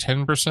a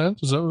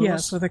 10%. Is that what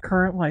yes, with a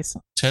current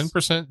license.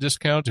 10%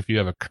 discount if you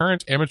have a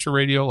current amateur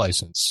radio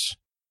license.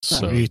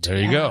 So Sweet.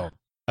 there you go.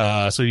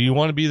 So you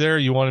want to be there,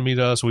 you want to meet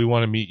us, we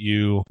want to meet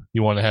you,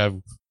 you want to have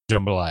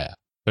jambalaya.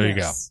 There you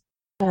go.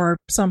 Or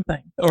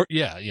something. Or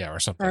or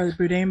something. Or the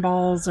boudin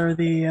balls, or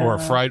the or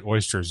fried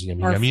oysters,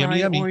 yummy, or yummy, fried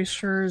yummy, yummy.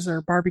 oysters,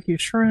 or barbecue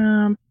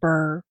shrimp,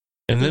 or.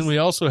 And then we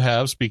also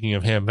have, speaking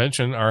of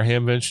Hamvention, our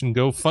Hamvention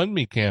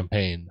GoFundMe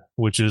campaign,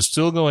 which is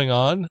still going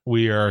on.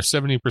 We are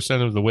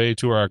 70% of the way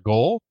to our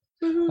goal.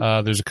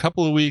 Mm-hmm. There's a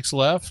couple of weeks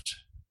left.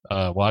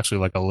 Well, actually,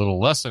 like a little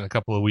less than a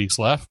couple of weeks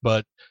left,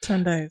 but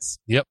 10 days.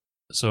 Yep.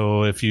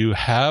 So if you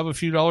have a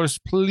few dollars,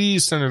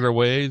 please send it our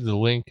way. The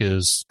link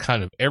is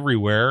kind of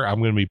everywhere. I'm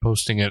going to be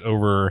posting it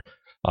over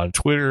on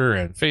Twitter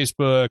and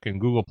Facebook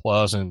and Google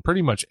Plus and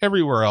pretty much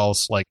everywhere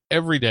else, like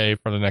every day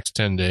for the next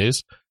 10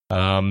 days.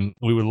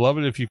 We would love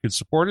it if you could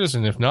support us,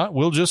 and if not,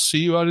 we'll just see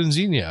you out in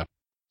Xenia.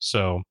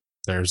 So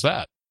there's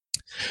that.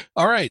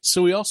 All right.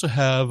 So we also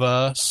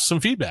have some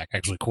feedback,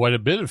 actually quite a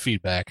bit of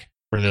feedback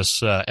for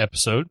this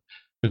episode,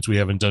 since we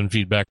haven't done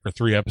feedback for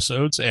 3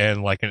 episodes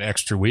and like an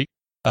extra week.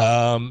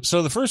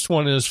 So the first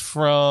one is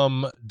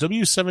from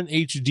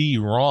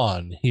W7HD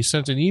Ron. He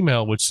sent an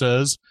email which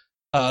says,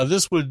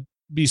 this would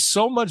be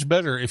so much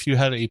better if you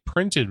had a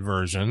printed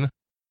version.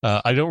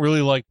 I don't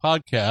really like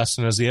podcasts,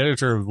 and as the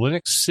editor of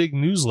Linux SIG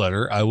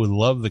newsletter, I would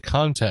love the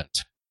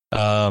content.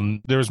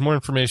 There's more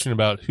information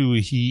about who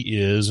he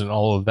is and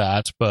all of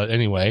that, but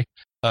anyway,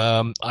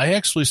 I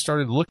actually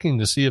started looking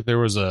to see if there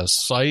was a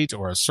site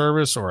or a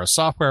service or a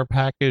software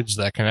package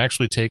that can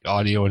actually take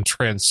audio and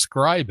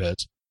transcribe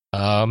it.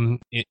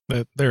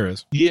 There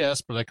is.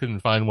 Yes, but I couldn't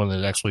find one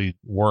that actually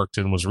worked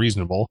and was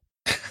reasonable.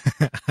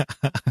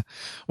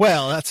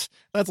 Well, that's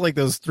like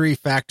those 3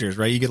 factors,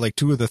 right? You get like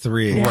 2 of the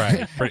 3.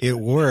 Right. It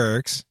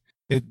works.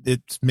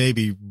 It's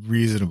maybe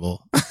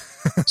reasonable.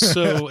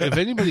 So if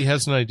anybody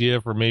has an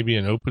idea for maybe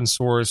an open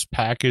source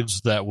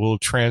package that will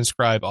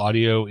transcribe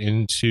audio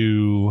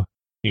into,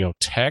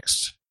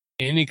 text,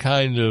 any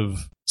kind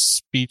of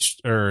speech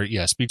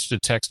to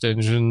text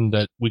engine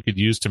that we could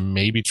use to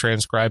maybe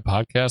transcribe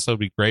podcasts, that would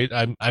be great.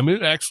 I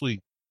would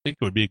actually think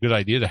it would be a good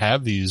idea to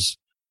have these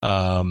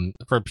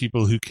for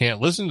people who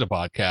can't listen to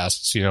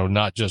podcasts,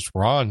 not just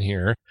Ron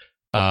here,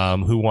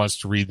 who wants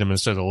to read them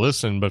instead of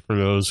listen, but for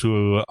those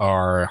who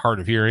are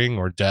hard of hearing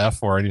or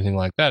deaf or anything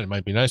like that, it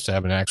might be nice to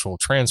have an actual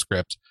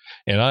transcript.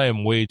 And I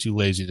am way too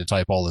lazy to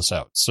type all this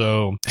out.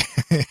 So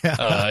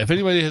if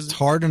anybody has... It's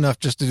hard enough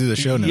just to do the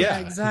show notes. Yeah,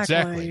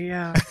 exactly.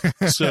 Yeah.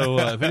 So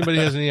if anybody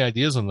has any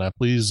ideas on that,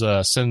 please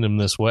send them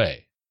this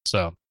way.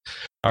 So,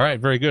 all right,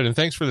 very good. And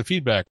thanks for the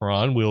feedback,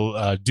 Ron.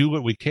 We'll do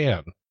what we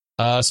can.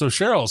 So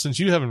Cheryl, since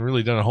you haven't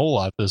really done a whole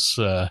lot this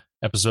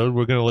episode,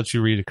 we're going to let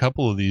you read a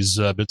couple of these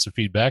bits of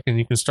feedback, and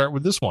you can start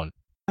with this one.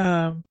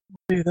 Do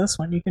this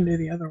one. You can do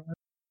the other one.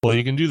 Well,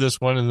 you can do this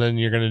one, and then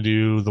you're going to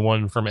do the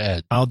one from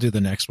Ed. I'll do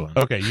the next one.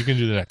 Okay, you can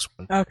do the next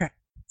one. Okay.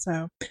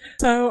 So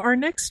our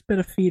next bit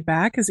of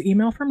feedback is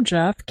email from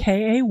Jeff,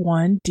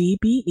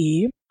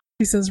 KA1DBE.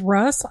 He says,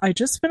 Russ, I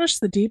just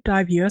finished the Deep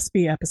Dive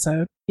USB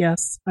episode.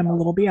 Yes, I'm a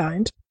little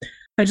behind.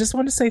 I just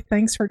want to say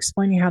thanks for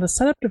explaining how to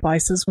set up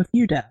devices with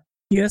UDEV.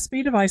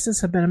 USB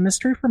devices have been a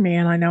mystery for me,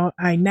 and I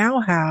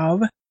now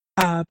have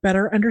a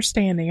better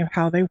understanding of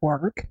how they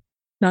work.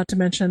 Not to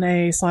mention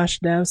a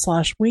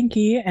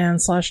 /dev/Winky and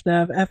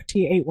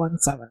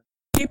 /dev/FT817.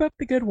 Keep up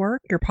the good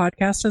work. Your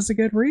podcast is a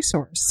good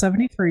resource.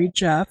 73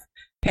 Jeff,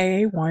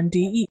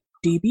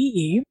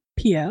 KA1DBE.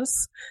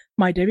 P.S.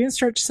 My Debian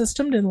Stretch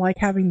system didn't like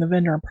having the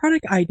vendor and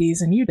product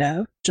IDs in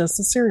UDEV, just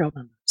the serial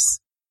numbers.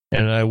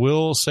 And I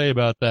will say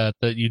about that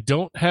you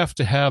don't have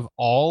to have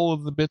all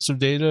of the bits of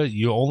data.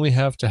 You only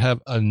have to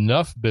have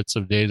enough bits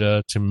of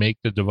data to make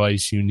the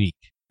device unique.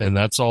 And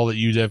that's all that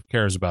UDEV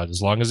cares about. As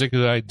long as it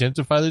can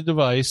identify the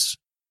device,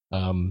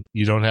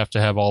 you don't have to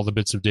have all the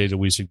bits of data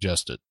we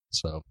suggested.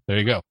 So there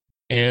you go.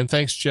 And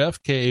thanks,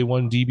 Jeff,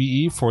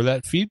 KA1DBE, for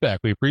that feedback.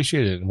 We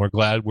appreciate it. And we're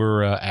glad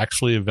we're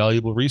actually a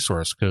valuable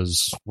resource,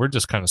 because we're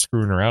just kind of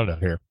screwing around out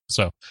here.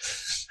 So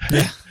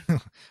yeah,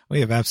 we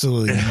have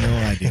absolutely no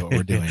idea what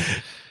we're doing.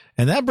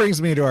 And that brings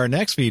me to our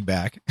next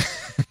feedback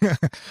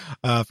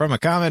from a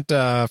comment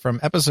from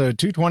episode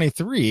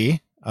 223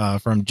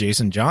 from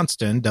Jason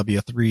Johnston,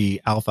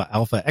 W3 Alpha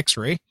Alpha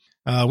X-Ray.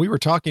 We were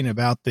talking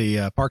about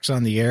the Parks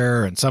on the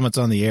Air and Summits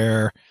on the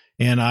Air,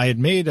 and I had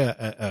made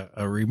a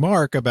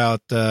remark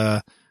about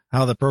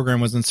how the program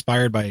was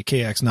inspired by a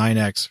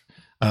KX9X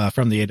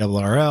from the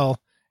ARRL,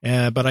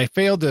 but I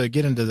failed to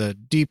get into the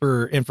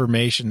deeper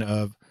information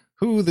of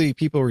who the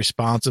people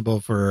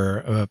responsible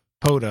for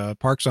POTA,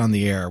 Parks on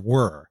the Air,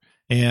 were.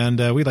 And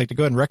we'd like to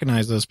go ahead and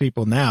recognize those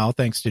people now,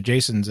 thanks to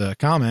Jason's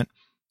comment.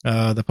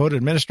 The POTA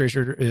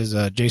administrator is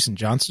Jason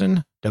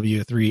Johnston,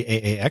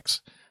 W3AAX.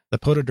 The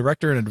POTA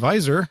director and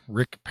advisor,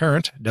 Rick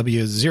Parent,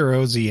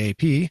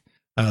 W0ZAP.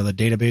 The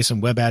database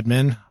and web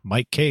admin,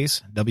 Mike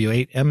Case,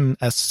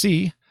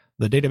 W8MSC.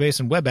 The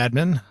database and web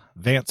admin,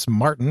 Vance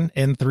Martin,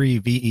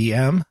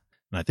 N3VEM. And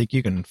I think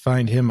you can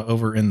find him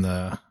over in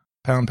the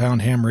Pound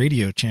Ham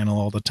Radio channel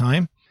all the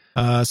time.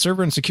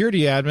 Server and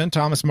security admin,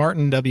 Thomas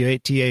Martin,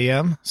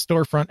 W8TAM.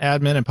 Storefront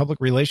admin and public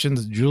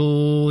relations,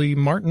 Julie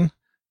Martin,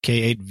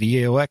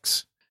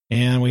 K8VAOX.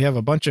 And we have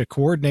a bunch of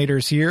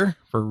coordinators here.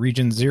 For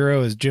Region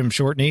 0 is Jim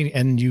Shortney,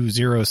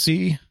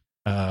 NU0C.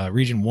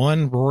 Region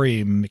 1,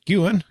 Rory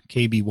McEwen,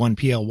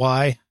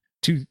 KB1PLY.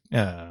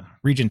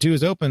 Region 2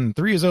 is open.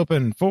 3 is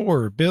open.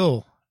 4,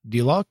 Bill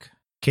Deluck,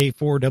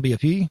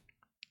 K4WP.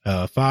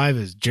 5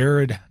 is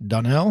Jared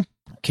Donnell,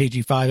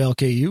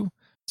 KG5LKU.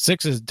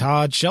 6 is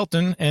Todd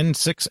Shelton,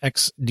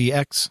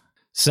 N6XDX.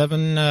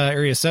 7,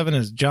 Area 7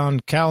 is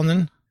John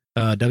Calnan,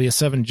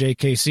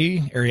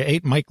 W7JKC. Area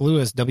 8, Mike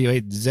Lewis,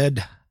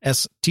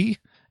 W8ZST.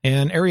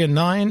 And Area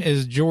 9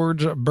 is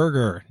George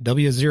Berger,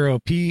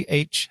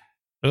 W0PH.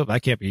 Oh, I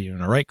can't be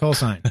even a right call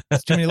sign.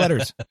 That's too many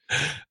letters.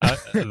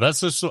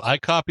 That's just, I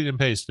copied and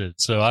pasted,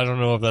 so I don't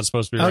know if that's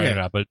supposed to be right or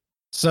not. But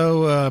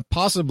so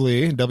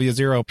possibly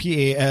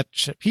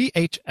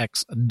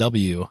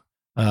W0PHXW,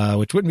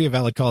 which wouldn't be a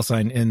valid call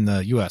sign in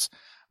the U.S.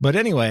 But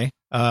anyway,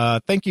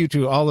 thank you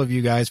to all of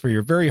you guys for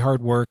your very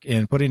hard work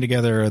in putting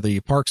together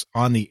the Parks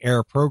on the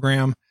Air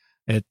program.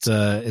 It's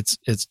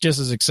just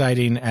as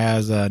exciting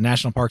as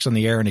National Parks on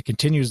the Air, and it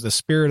continues the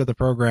spirit of the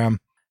program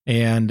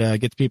and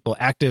gets people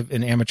active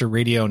in amateur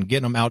radio and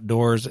getting them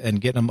outdoors and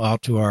getting them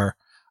out to our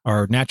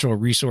natural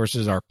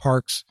resources, our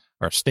parks,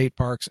 our state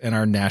parks, and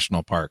our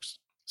national parks.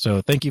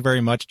 So thank you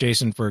very much,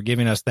 Jason, for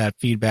giving us that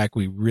feedback.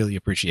 We really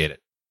appreciate it.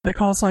 The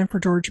call sign for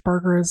George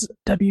Berger is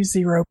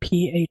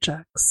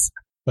W0PHX.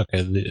 Okay,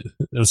 it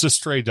was a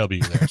stray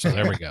W there, so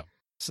there we go.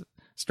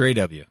 Stray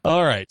W.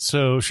 All right,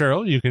 so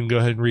Cheryl, you can go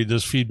ahead and read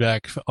this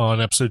feedback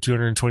on episode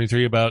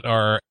 223 about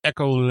our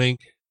Echolink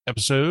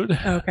episode.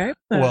 Okay.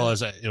 Well,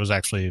 it was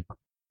actually a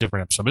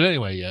different episode, but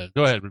anyway,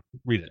 go ahead,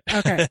 read it.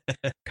 Okay.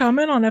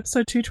 Comment on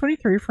episode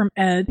 223 from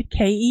Ed,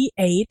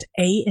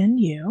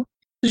 KE8ANU.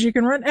 Says you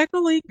can run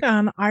Echolink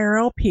on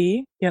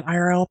IRLP, get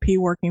IRLP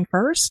working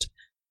first,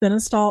 then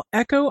install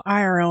Echo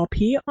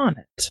IRLP on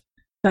it.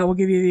 That will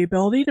give you the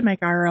ability to make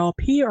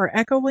IRLP or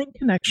Echolink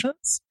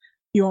connections.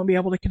 You won't be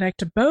able to connect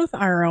to both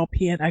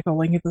IRLP and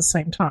Echolink at the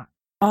same time.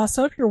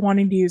 Also, if you're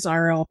wanting to use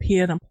IRLP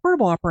in a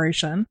portable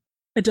operation,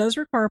 it does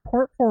require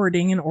port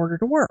forwarding in order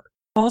to work.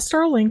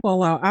 All-Star-Link will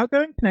allow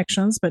outgoing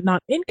connections, but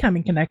not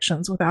incoming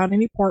connections without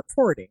any port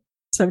forwarding.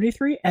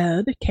 73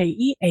 ED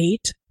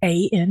KE8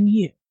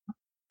 ANU.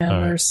 And All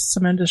right. there's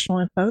some additional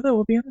info that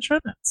will be in the show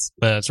notes.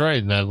 That's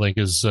right. And that link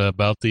is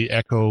about the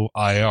Echo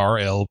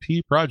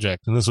IRLP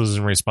project. And this was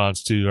in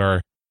response to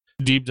our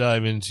deep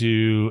dive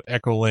into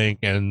Echolink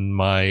and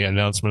my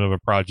announcement of a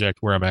project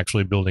where I'm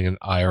actually building an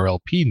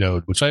IRLP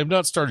node, which I have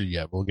not started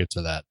yet. We'll get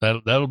to that.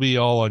 That'll be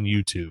all on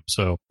YouTube.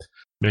 So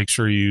make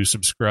sure you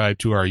subscribe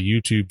to our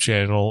YouTube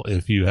channel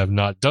if you have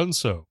not done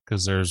so,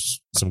 because there's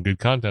some good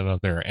content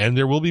out there. And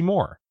there will be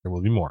more. There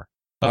will be more.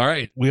 All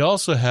right. We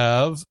also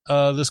have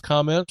this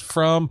comment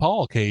from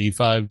Paul,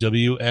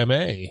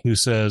 KE5WMA, who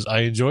says,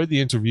 I enjoyed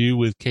the interview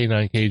with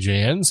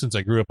K9KJN since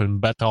I grew up in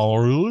Baton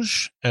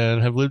Rouge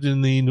and have lived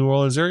in the New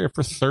Orleans area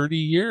for 30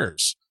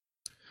 years.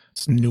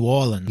 It's New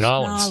Orleans.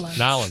 Nolans.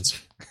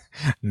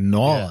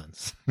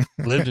 Nolans.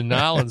 Lived in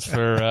Nolans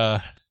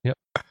for, yep.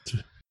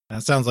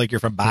 That sounds like you're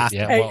from Boston.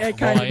 Yeah, well, It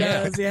kind of I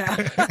am. does,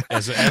 yeah.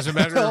 As a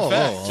matter of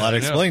fact. Well, that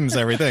explains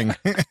everything.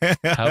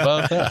 How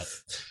about that?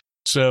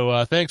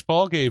 So thanks,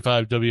 Paul,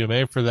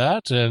 K5WMA, for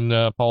that. And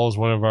Paul is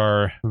one of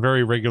our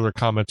very regular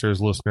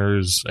commenters,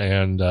 listeners,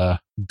 and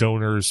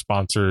donors,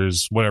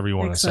 sponsors, whatever you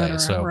want to say.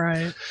 So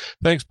right.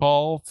 thanks,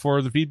 Paul,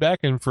 for the feedback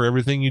and for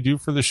everything you do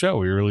for the show.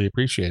 We really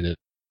appreciate it.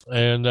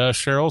 And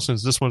Cheryl,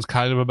 since this one's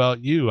kind of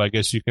about you, I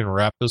guess you can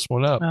wrap this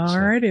one up. All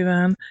righty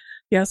then.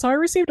 Yeah, so I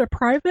received a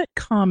private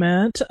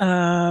comment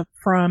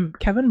from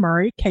Kevin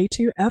Murray,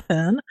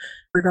 K2FN,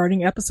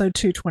 regarding episode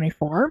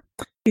 224.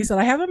 He said,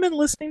 I haven't been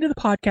listening to the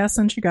podcast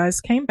since you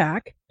guys came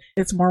back.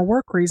 It's more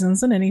work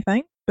reasons than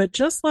anything. But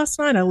just last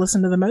night, I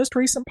listened to the most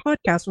recent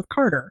podcast with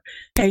Carter,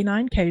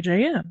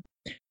 K9KJN.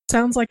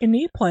 Sounds like a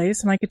neat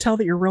place, and I could tell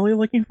that you're really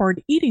looking forward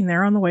to eating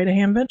there on the way to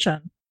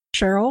Hamvention.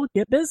 Cheryl,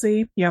 get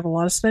busy. You have a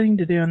lot of studying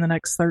to do in the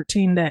next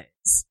 13 days.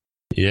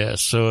 Yeah,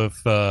 so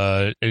if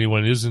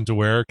anyone isn't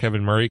aware,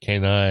 Kevin Murray,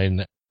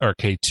 K9 or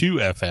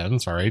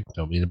K2FN, sorry,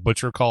 don't mean to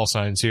butcher call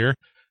signs here,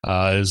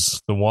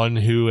 is the one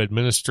who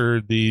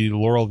administered the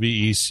Laurel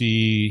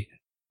VEC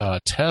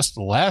test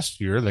last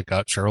year that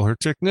got Cheryl her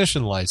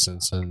technician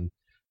license, and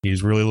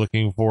he's really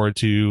looking forward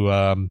to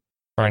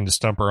trying to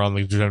stump her on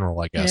the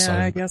general, I guess.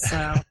 Yeah, I guess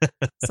so.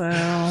 So,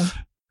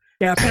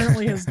 yeah,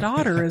 apparently his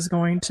daughter is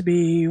going to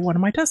be one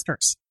of my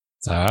testers.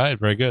 All right,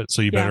 very good.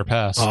 So you better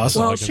pass.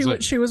 Awesome. Well,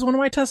 she was one of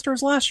my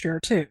testers last year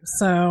too.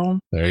 So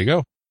there you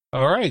go.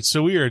 All right,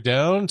 so we are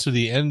down to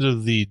the end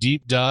of the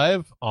deep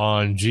dive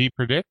on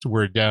G-Predict.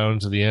 We're down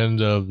to the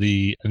end of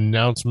the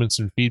announcements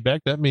and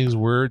feedback. That means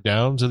we're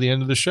down to the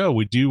end of the show.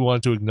 We do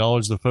want to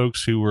acknowledge the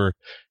folks who were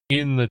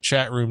in the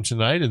chat room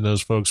tonight, and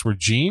those folks were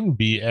Gene,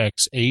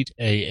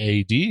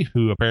 BX8AAD,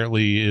 who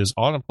apparently is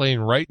on a plane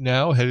right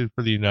now headed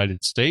for the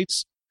United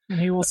States. and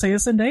he will see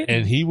us in Dayton.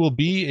 And he will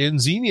be in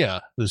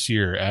Xenia this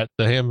year at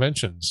the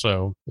Hamvention.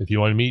 So if you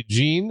want to meet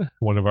Gene,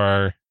 one of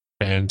our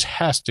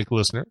fantastic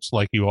listeners,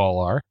 like you all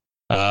are,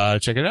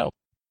 check it out.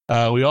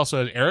 We also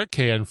had Eric,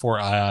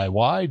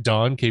 KN4IIY,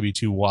 Don,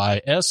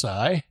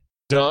 KB2YSI,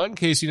 Don,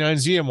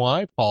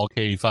 KC9ZMY, Paul,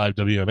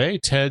 K5WMA,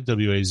 Ted,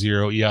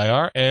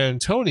 WA0EIR, and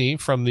Tony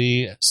from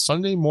the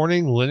Sunday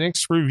Morning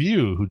Linux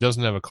Review, who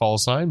doesn't have a call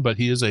sign, but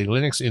he is a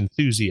Linux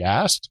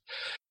enthusiast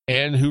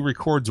and who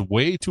records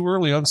way too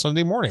early on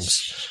Sunday mornings.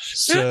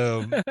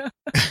 So,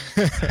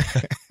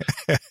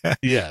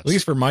 yeah. At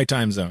least for my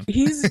time zone.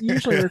 He's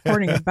usually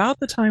recording about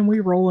the time we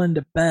roll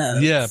into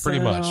bed. Yeah, pretty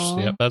much.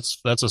 Yeah, that's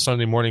a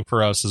Sunday morning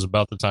for us, is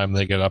about the time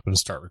they get up and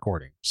start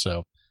recording.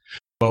 So,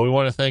 but we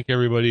want to thank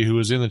everybody who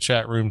is in the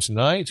chat room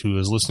tonight, who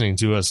is listening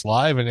to us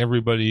live, and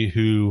everybody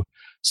who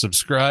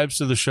subscribes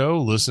to the show,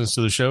 listens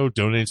to the show,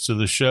 donates to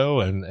the show,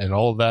 and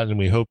all of that. And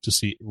we hope to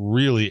see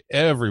really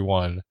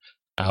everyone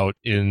out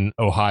in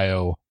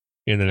Ohio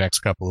in the next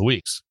couple of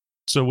weeks.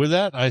 So with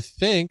that, I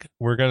think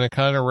we're going to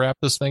kind of wrap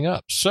this thing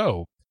up.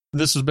 So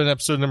this has been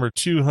episode number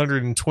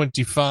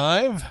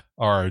 225,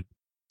 our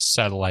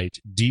satellite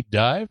deep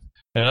dive.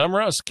 And I'm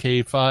Russ,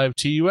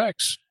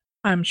 K5TUX.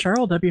 I'm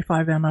Cheryl,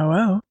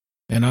 W5MOO.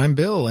 And I'm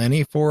Bill,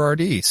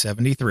 NE4RD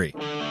 73.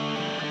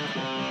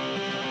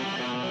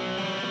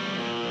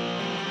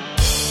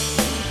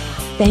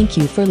 Thank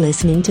you for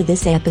listening to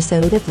this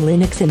episode of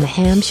Linux in the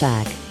Ham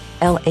Shack.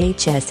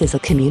 LHS is a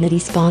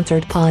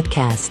community-sponsored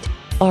podcast.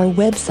 Our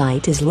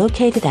website is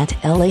located at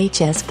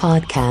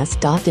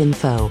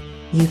lhspodcast.info.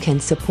 You can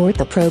support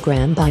the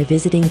program by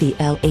visiting the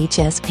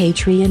LHS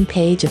Patreon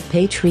page of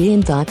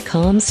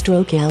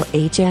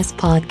patreon.com/LHS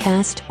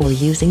podcast or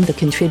using the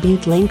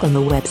contribute link on the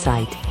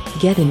website.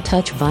 Get in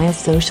touch via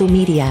social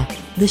media.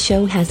 The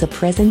show has a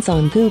presence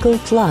on Google+,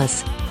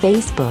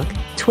 Facebook,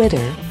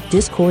 Twitter,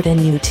 Discord, and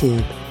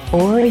YouTube.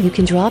 Or you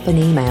can drop an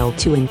email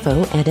to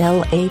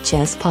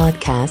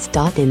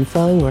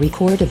info@lhspodcast.info or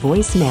record a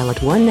voicemail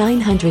at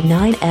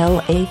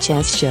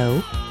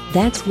 1-900-9-LHS-SHOW.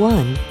 That's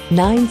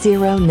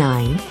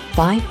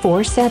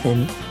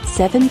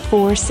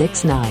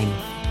 1-909-547-7469.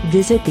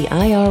 Visit the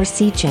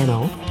IRC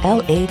channel,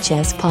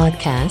 LHS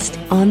Podcast,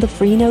 on the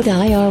Freenode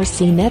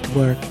IRC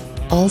network.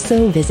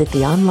 Also visit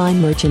the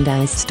online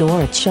merchandise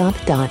store at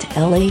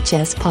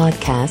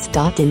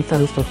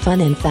shop.lhspodcast.info for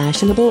fun and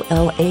fashionable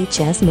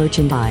LHS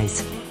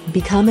merchandise.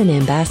 Become an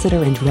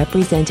ambassador and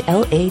represent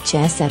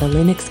LHS at a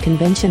Linux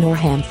convention or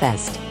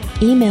Hamfest.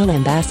 Email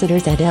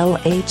ambassadors at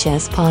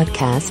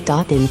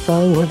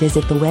lhspodcast.info or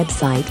visit the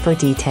website for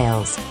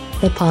details.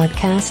 The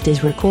podcast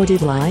is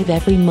recorded live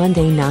every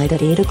Monday night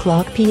at 8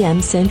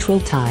 p.m. Central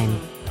Time.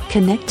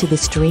 Connect to the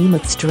stream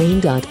at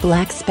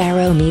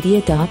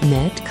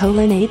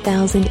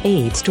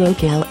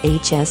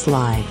stream.blacksparrowmedia.net:8008/LHS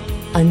Live.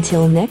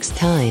 Until next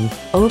time,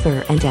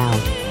 over and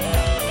out.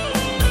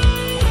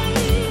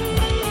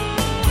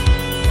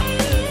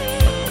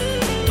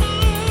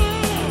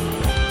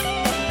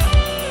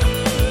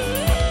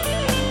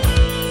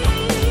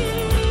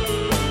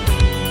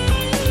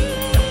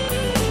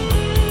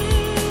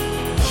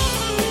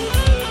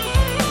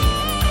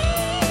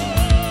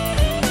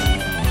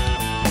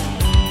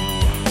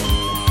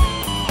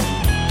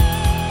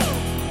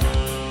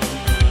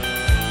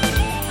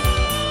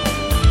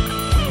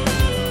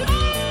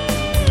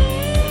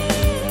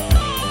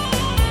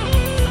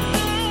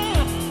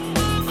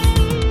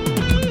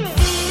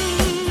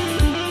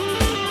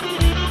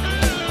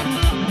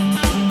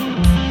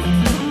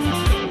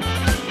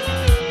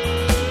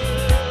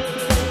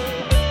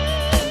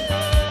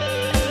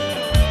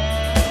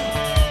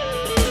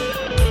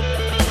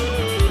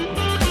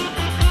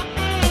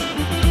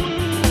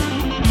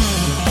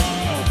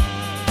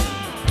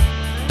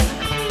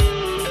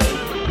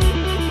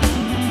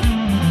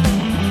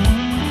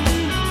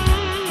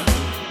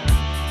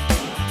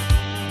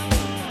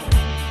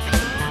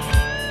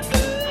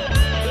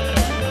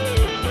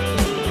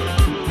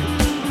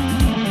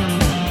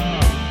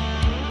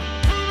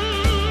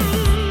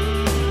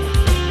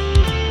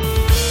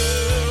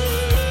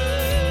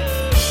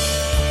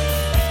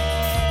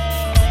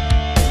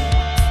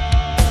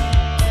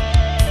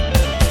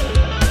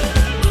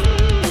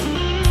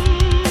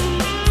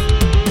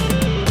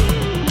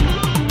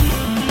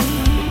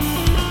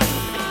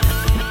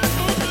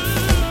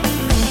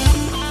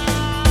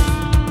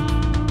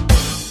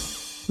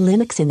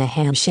 Linux in the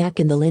Ham Shack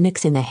and the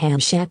Linux in the Ham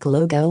Shack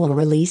logo are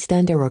released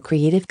under a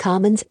Creative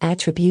Commons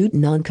Attribute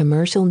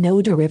Non-Commercial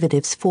No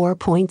Derivatives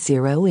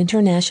 4.0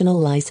 International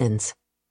License.